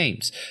from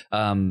games.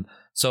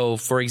 So,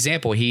 for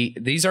example,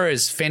 these are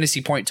his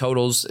fantasy point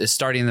totals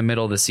starting in the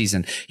middle of the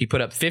season. He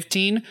put up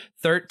 15,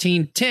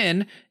 13,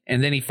 10,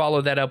 and then he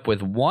followed that up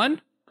with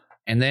 1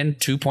 and then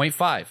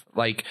 2.5.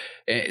 Like,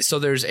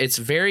 so it's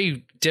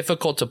very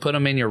difficult to put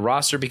him in your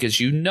roster because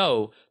you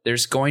know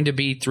there's going to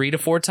be 3 to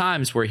 4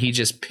 times where he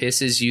just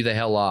pisses you the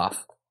hell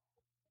off.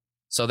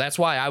 So that's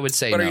why I would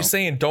say But no. are you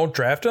saying don't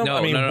draft him? No,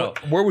 I mean, no.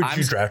 Where would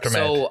you draft him at?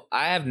 So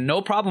I have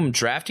no problem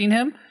drafting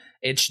him.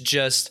 It's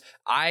just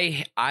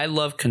I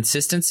love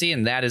consistency,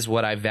 and that is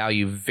what I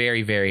value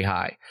very, very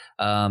high.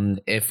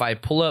 If I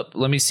pull up,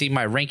 let me see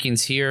my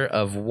rankings here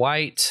of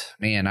White.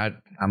 Man,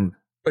 I'm.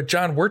 But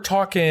John, we're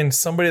talking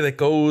somebody that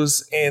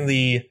goes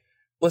in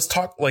let's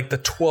talk like the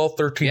 12th,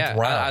 13th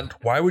round.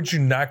 Why would you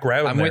not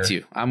grab him?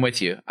 I'm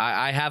with you.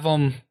 I have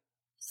him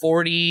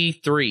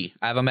 43.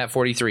 I have him at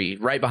 43,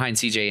 right behind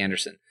CJ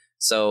Anderson.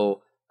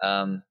 So,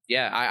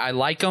 I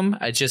like him.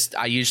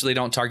 I usually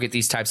don't target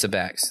these types of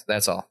backs.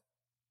 That's all.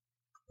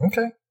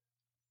 Okay.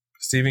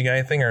 Steve, you got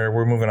anything, or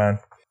we're moving on?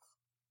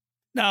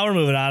 No, we're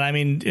moving on. I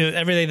mean,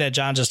 everything that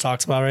John just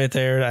talked about right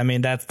there. I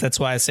mean, that's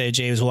why I say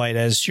James White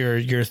as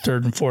your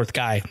third and fourth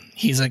guy.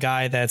 He's a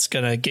guy that's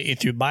going to get you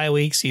through bye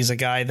weeks. He's a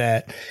guy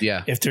that,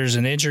 if there's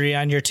an injury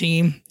on your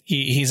team,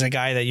 he's a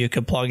guy that you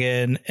could plug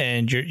in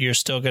and you're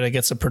still going to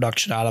get some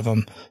production out of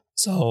him.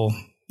 So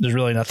there's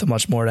really nothing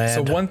much more to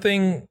add. So one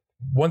thing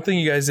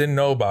you guys didn't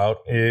know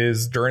about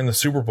is during the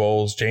Super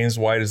Bowls, James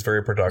White is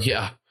very productive.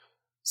 Yeah.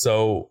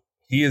 So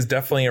he is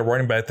definitely a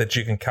running back that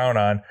you can count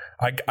on.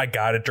 I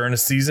got it during the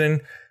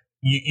season.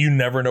 You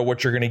never know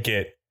what you're going to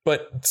get,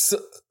 but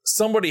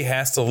somebody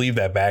has to leave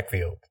that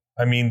backfield.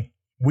 I mean,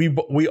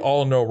 we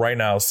all know right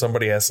now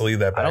somebody has to leave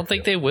that backfield. I don't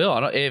think they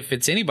will. If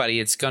it's anybody,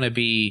 it's going to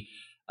be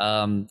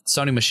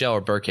Sony Michel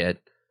or Burkhead.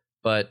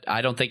 But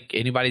I don't think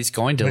anybody's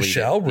going to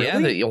Michel, leave it.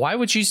 really? Yeah, why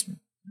would you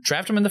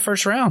draft him in the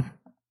first round?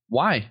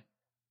 Why?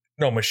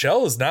 No,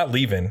 Michel is not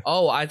leaving.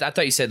 Oh, I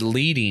thought you said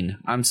leading.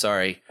 I'm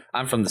sorry.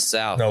 I'm from the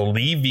South. No,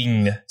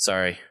 leaving.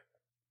 Sorry.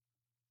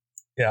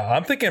 Yeah,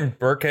 I'm thinking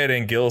Burkhead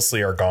and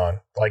Gillislee are gone.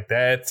 Like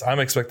that, I'm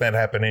expecting that to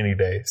happen any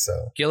day.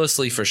 So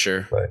Gillislee for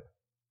sure. But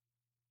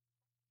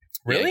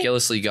really, yeah,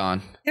 Gillislee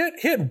gone.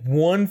 He had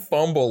one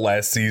fumble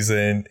last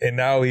season, and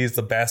now he's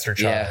the bastard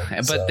child.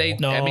 Yeah, so. but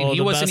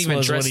he wasn't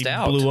even dressed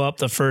out. Blew up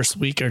the first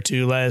week or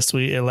two last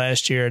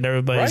year, and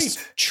everybody's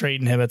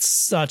trading him at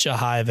such a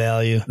high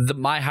value.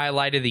 My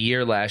highlight of the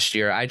year last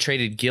year, I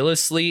traded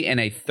Gillislee and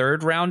a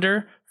third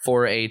rounder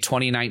for a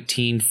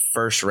 2019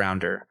 first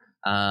rounder.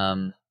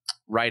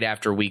 Right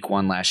after week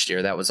 1 last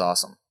year. That was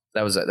awesome.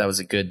 That was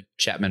a good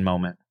Chapman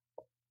moment.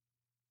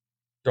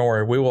 Don't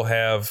worry, we will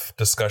have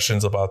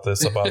discussions about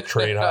this, about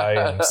trade high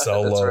and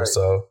sell low. Right.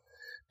 So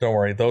don't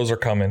worry, those are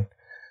coming.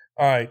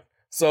 All right,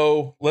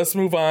 so let's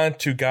move on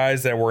to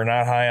guys that we're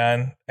not high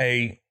on.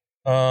 Hey,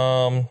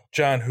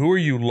 John, who are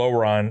you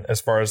lower on as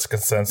far as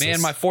consensus?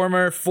 Man, my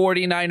former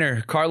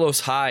 49er, Carlos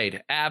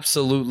Hyde.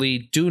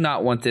 Absolutely do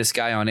not want this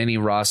guy on any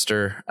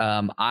roster.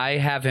 I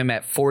have him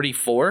at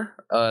 44,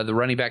 the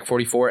running back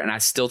 44, and I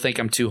still think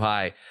I'm too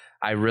high.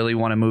 I really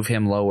want to move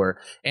him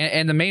lower.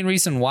 And the main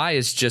reason why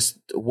is just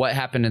what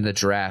happened in the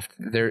draft.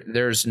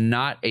 There's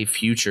not a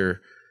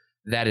future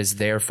that is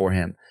there for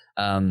him.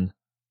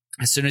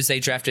 As soon as they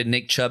drafted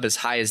Nick Chubb as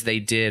high as they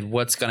did,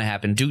 what's going to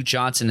happen? Duke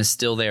Johnson is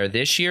still there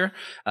this year.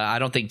 I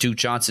don't think Duke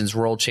Johnson's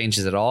role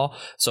changes at all.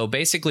 So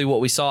basically what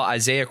we saw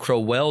Isaiah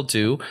Crowell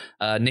do,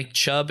 Nick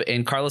Chubb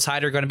and Carlos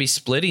Hyde are going to be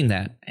splitting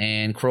that.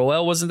 And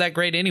Crowell wasn't that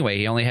great anyway.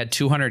 He only had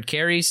 200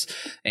 carries.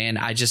 And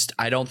I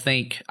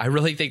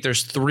really think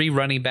there's 3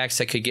 running backs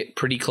that could get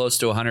pretty close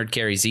to 100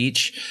 carries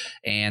each.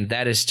 And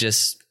that is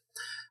just,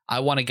 I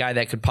want a guy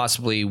that could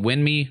possibly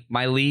win me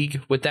my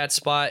league with that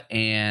spot.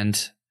 And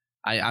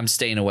I'm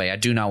staying away. I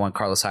do not want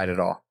Carlos Hyde at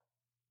all.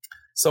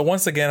 So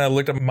once again, I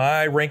looked at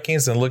my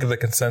rankings and looked at the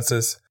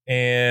consensus,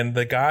 and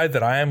the guy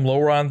that I am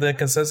lower on the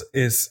consensus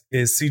is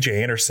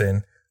CJ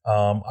Anderson.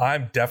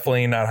 I'm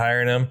definitely not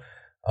hiring him.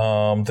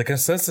 The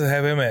consensus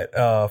have him at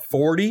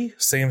 40,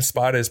 same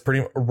spot as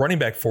running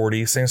back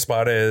 40, same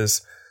spot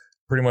as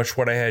pretty much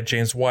what I had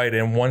James White,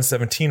 and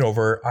 117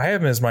 over. I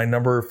have him as my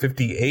number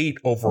 58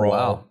 overall.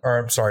 Wow. Or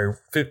I'm sorry,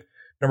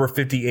 number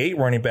 58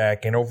 running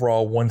back and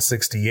overall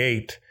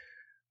 168.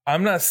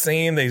 I'm not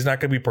saying that he's not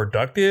going to be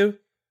productive.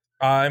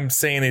 I'm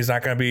saying he's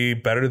not going to be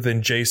better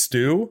than Jay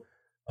Stu.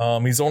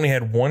 He's only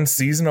had 1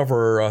 season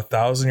over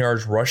 1,000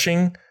 yards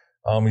rushing.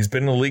 He's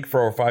been in the league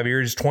for over 5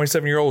 years. He's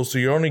 27 years old, so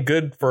you're only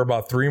good for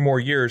about 3 more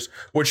years,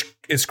 which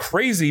is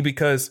crazy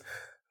because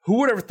who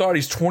would ever thought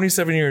he's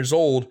 27 years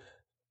old?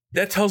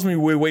 That tells me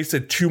we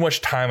wasted too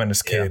much time on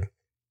this kid. Yeah.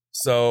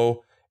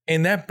 So,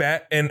 and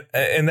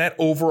that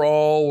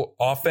overall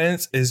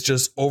offense is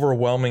just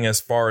overwhelming as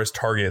far as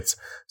targets.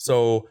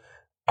 So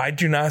I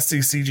do not see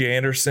CJ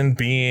Anderson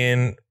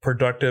being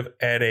productive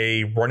at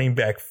a running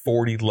back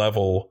 40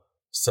 level.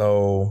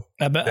 So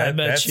I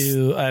bet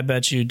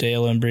you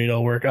Dale and Brito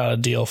work out a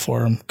deal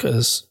for him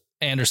because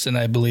Anderson,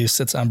 I believe,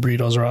 sits on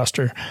Brito's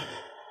roster.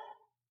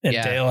 And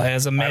Dale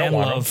has a man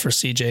love for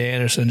CJ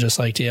Anderson, just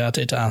like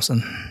Deontay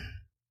Thompson.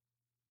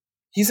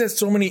 He's had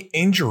so many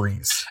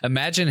injuries.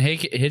 Imagine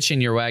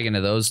hitching your wagon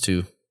to those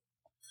two.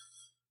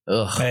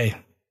 Ugh. Hey.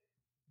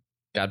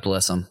 God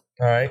bless him.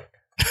 All right.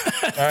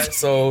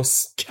 So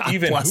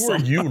Steven, who are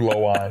you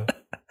low on?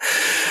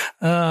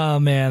 Oh,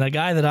 man. A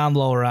guy that I'm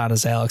lower on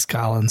is Alex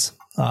Collins.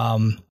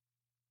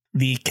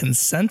 The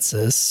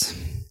consensus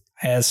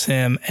has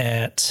him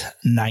at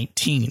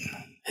 19.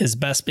 His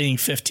best being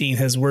 15,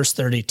 his worst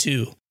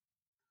 32.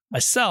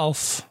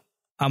 Myself,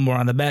 I'm more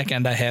on the back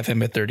end. I have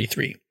him at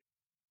 33.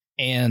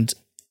 And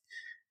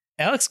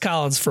Alex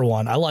Collins, for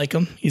one, I like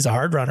him. He's a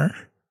hard runner.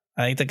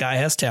 I think the guy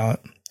has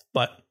talent,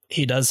 but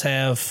he does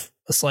have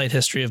a slight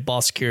history of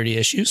ball security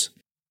issues.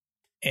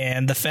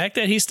 And the fact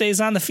that he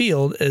stays on the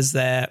field is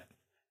that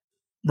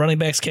running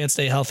backs can't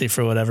stay healthy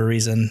for whatever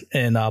reason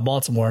in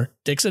Baltimore.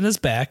 Dixon is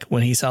back.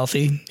 When he's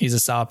healthy, he's a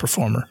solid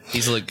performer.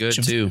 He's looked good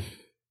too.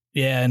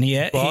 Yeah, and he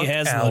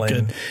has looked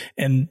good.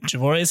 And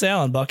Javorius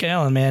Allen, Buck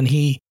Allen, man,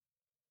 he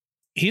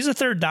he's a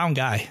third down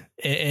guy,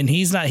 and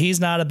he's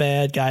not a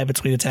bad guy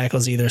between the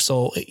tackles either.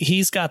 So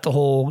he's got the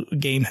whole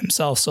game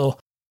himself. So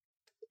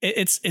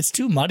it's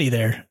too muddy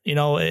there. You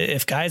know,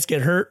 if guys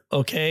get hurt,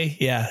 okay,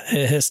 yeah,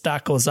 his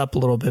stock goes up a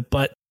little bit.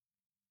 But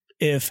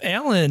if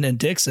Allen and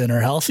Dixon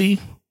are healthy,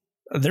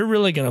 they're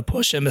really going to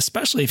push him,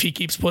 especially if he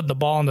keeps putting the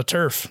ball on the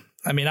turf.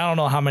 I mean, I don't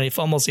know how many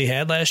fumbles he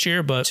had last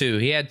year, but 2.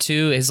 He had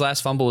 2. His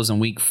last fumble was in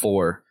week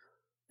 4.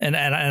 And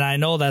I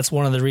know that's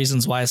one of the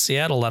reasons why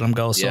Seattle let him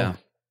go. So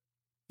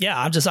yeah,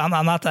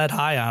 I'm not that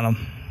high on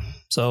him.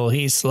 So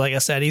he's, like I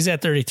said, he's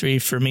at 33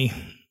 for me,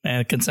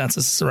 and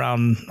consensus is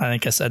around, I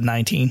think I said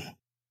 19.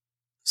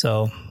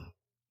 So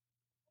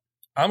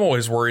I'm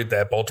always worried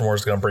that Baltimore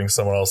is going to bring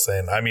someone else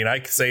in. I mean,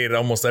 I say it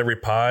almost every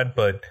pod,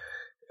 but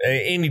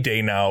any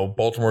day now,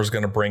 Baltimore is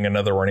going to bring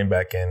another running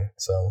back in.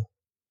 So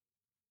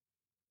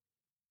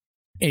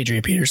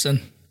Adrian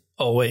Peterson.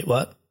 Oh, wait,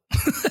 what?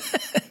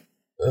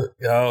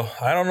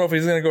 I don't know if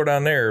he's going to go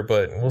down there,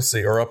 but we'll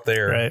see. Or up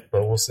there, right.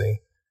 But we'll see.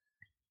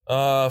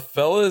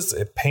 Fellas,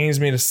 it pains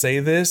me to say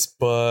this,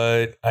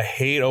 but I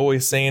hate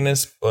always saying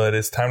this, but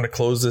it's time to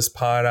close this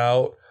pod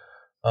out.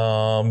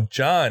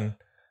 John,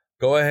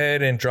 go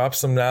ahead and drop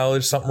some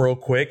knowledge, something real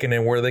quick, and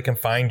then where they can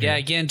find you. Yeah,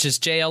 again,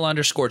 just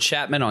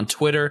JL_Chapman on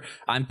Twitter.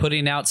 I'm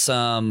putting out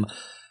some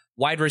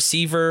wide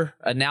receiver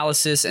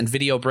analysis and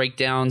video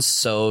breakdowns,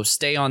 so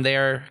stay on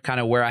there, kind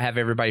of where I have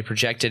everybody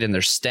projected and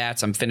their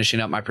stats. I'm finishing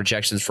up my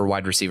projections for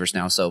wide receivers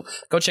now, so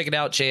go check it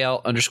out,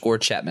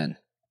 JL_Chapman.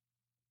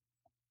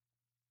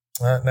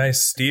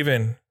 Nice,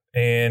 Steven,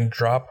 and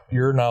drop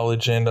your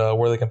knowledge and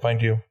where they can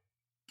find you.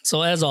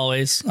 So as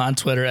always, on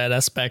Twitter at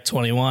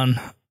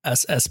SPAC21,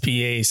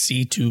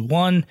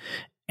 SSPAC21,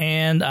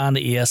 and on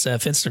the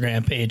ESF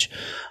Instagram page.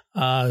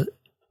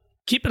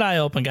 Keep an eye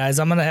open, guys.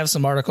 I'm going to have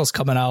some articles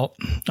coming out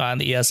on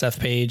the ESF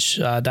page,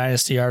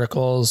 Dynasty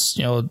articles.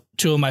 You know,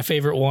 2 of my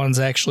favorite ones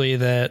actually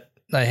that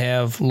I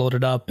have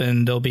loaded up,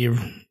 and they'll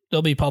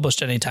be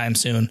published anytime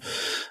soon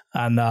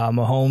on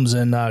Mahomes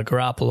and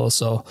Garoppolo.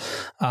 So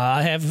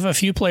I have a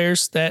few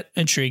players that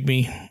intrigue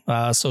me.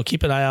 So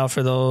keep an eye out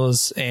for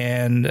those.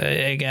 And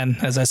again,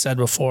 as I said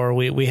before,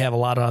 we have a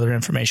lot of other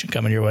information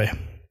coming your way.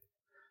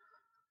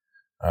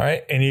 All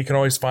right. And you can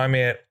always find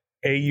me at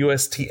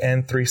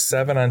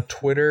AUSTN37 on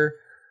Twitter.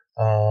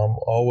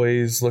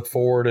 Always look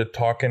forward to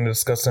talking and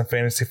discussing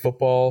fantasy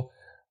football.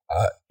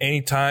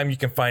 Anytime you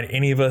can find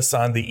any of us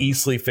on the Eat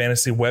Sleep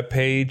Fantasy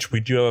webpage. We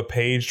do have a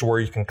page where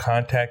you can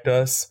contact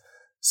us.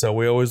 So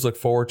we always look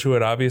forward to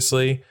it,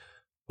 obviously.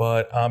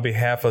 But on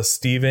behalf of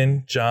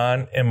Steven,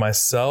 John, and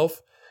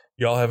myself,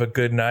 y'all have a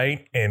good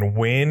night and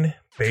win,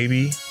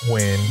 baby,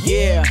 win.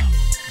 Yeah.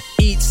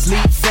 Eat,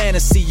 sleep,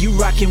 fantasy, you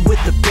rockin'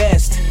 with the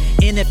best.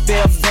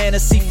 NFL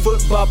Fantasy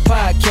Football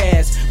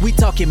Podcast. We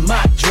talking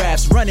mock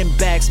drafts, running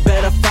backs,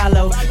 better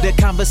follow the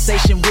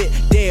conversation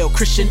with Dale,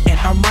 Christian, and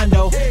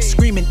Armando.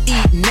 Screaming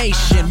Eat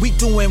Nation, we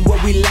doing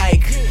what we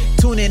like.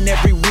 Tune in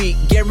every week,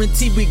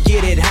 guaranteed we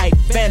get it hype.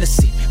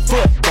 Fantasy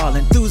football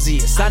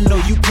enthusiasts, I know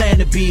you plan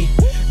to be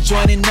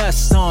joining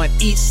us on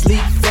Eat,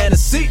 Sleep,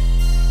 Fantasy.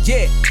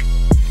 Yeah,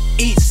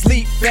 Eat,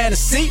 Sleep,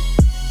 Fantasy.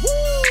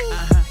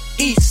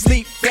 Eat,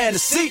 Sleep,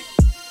 Fantasy.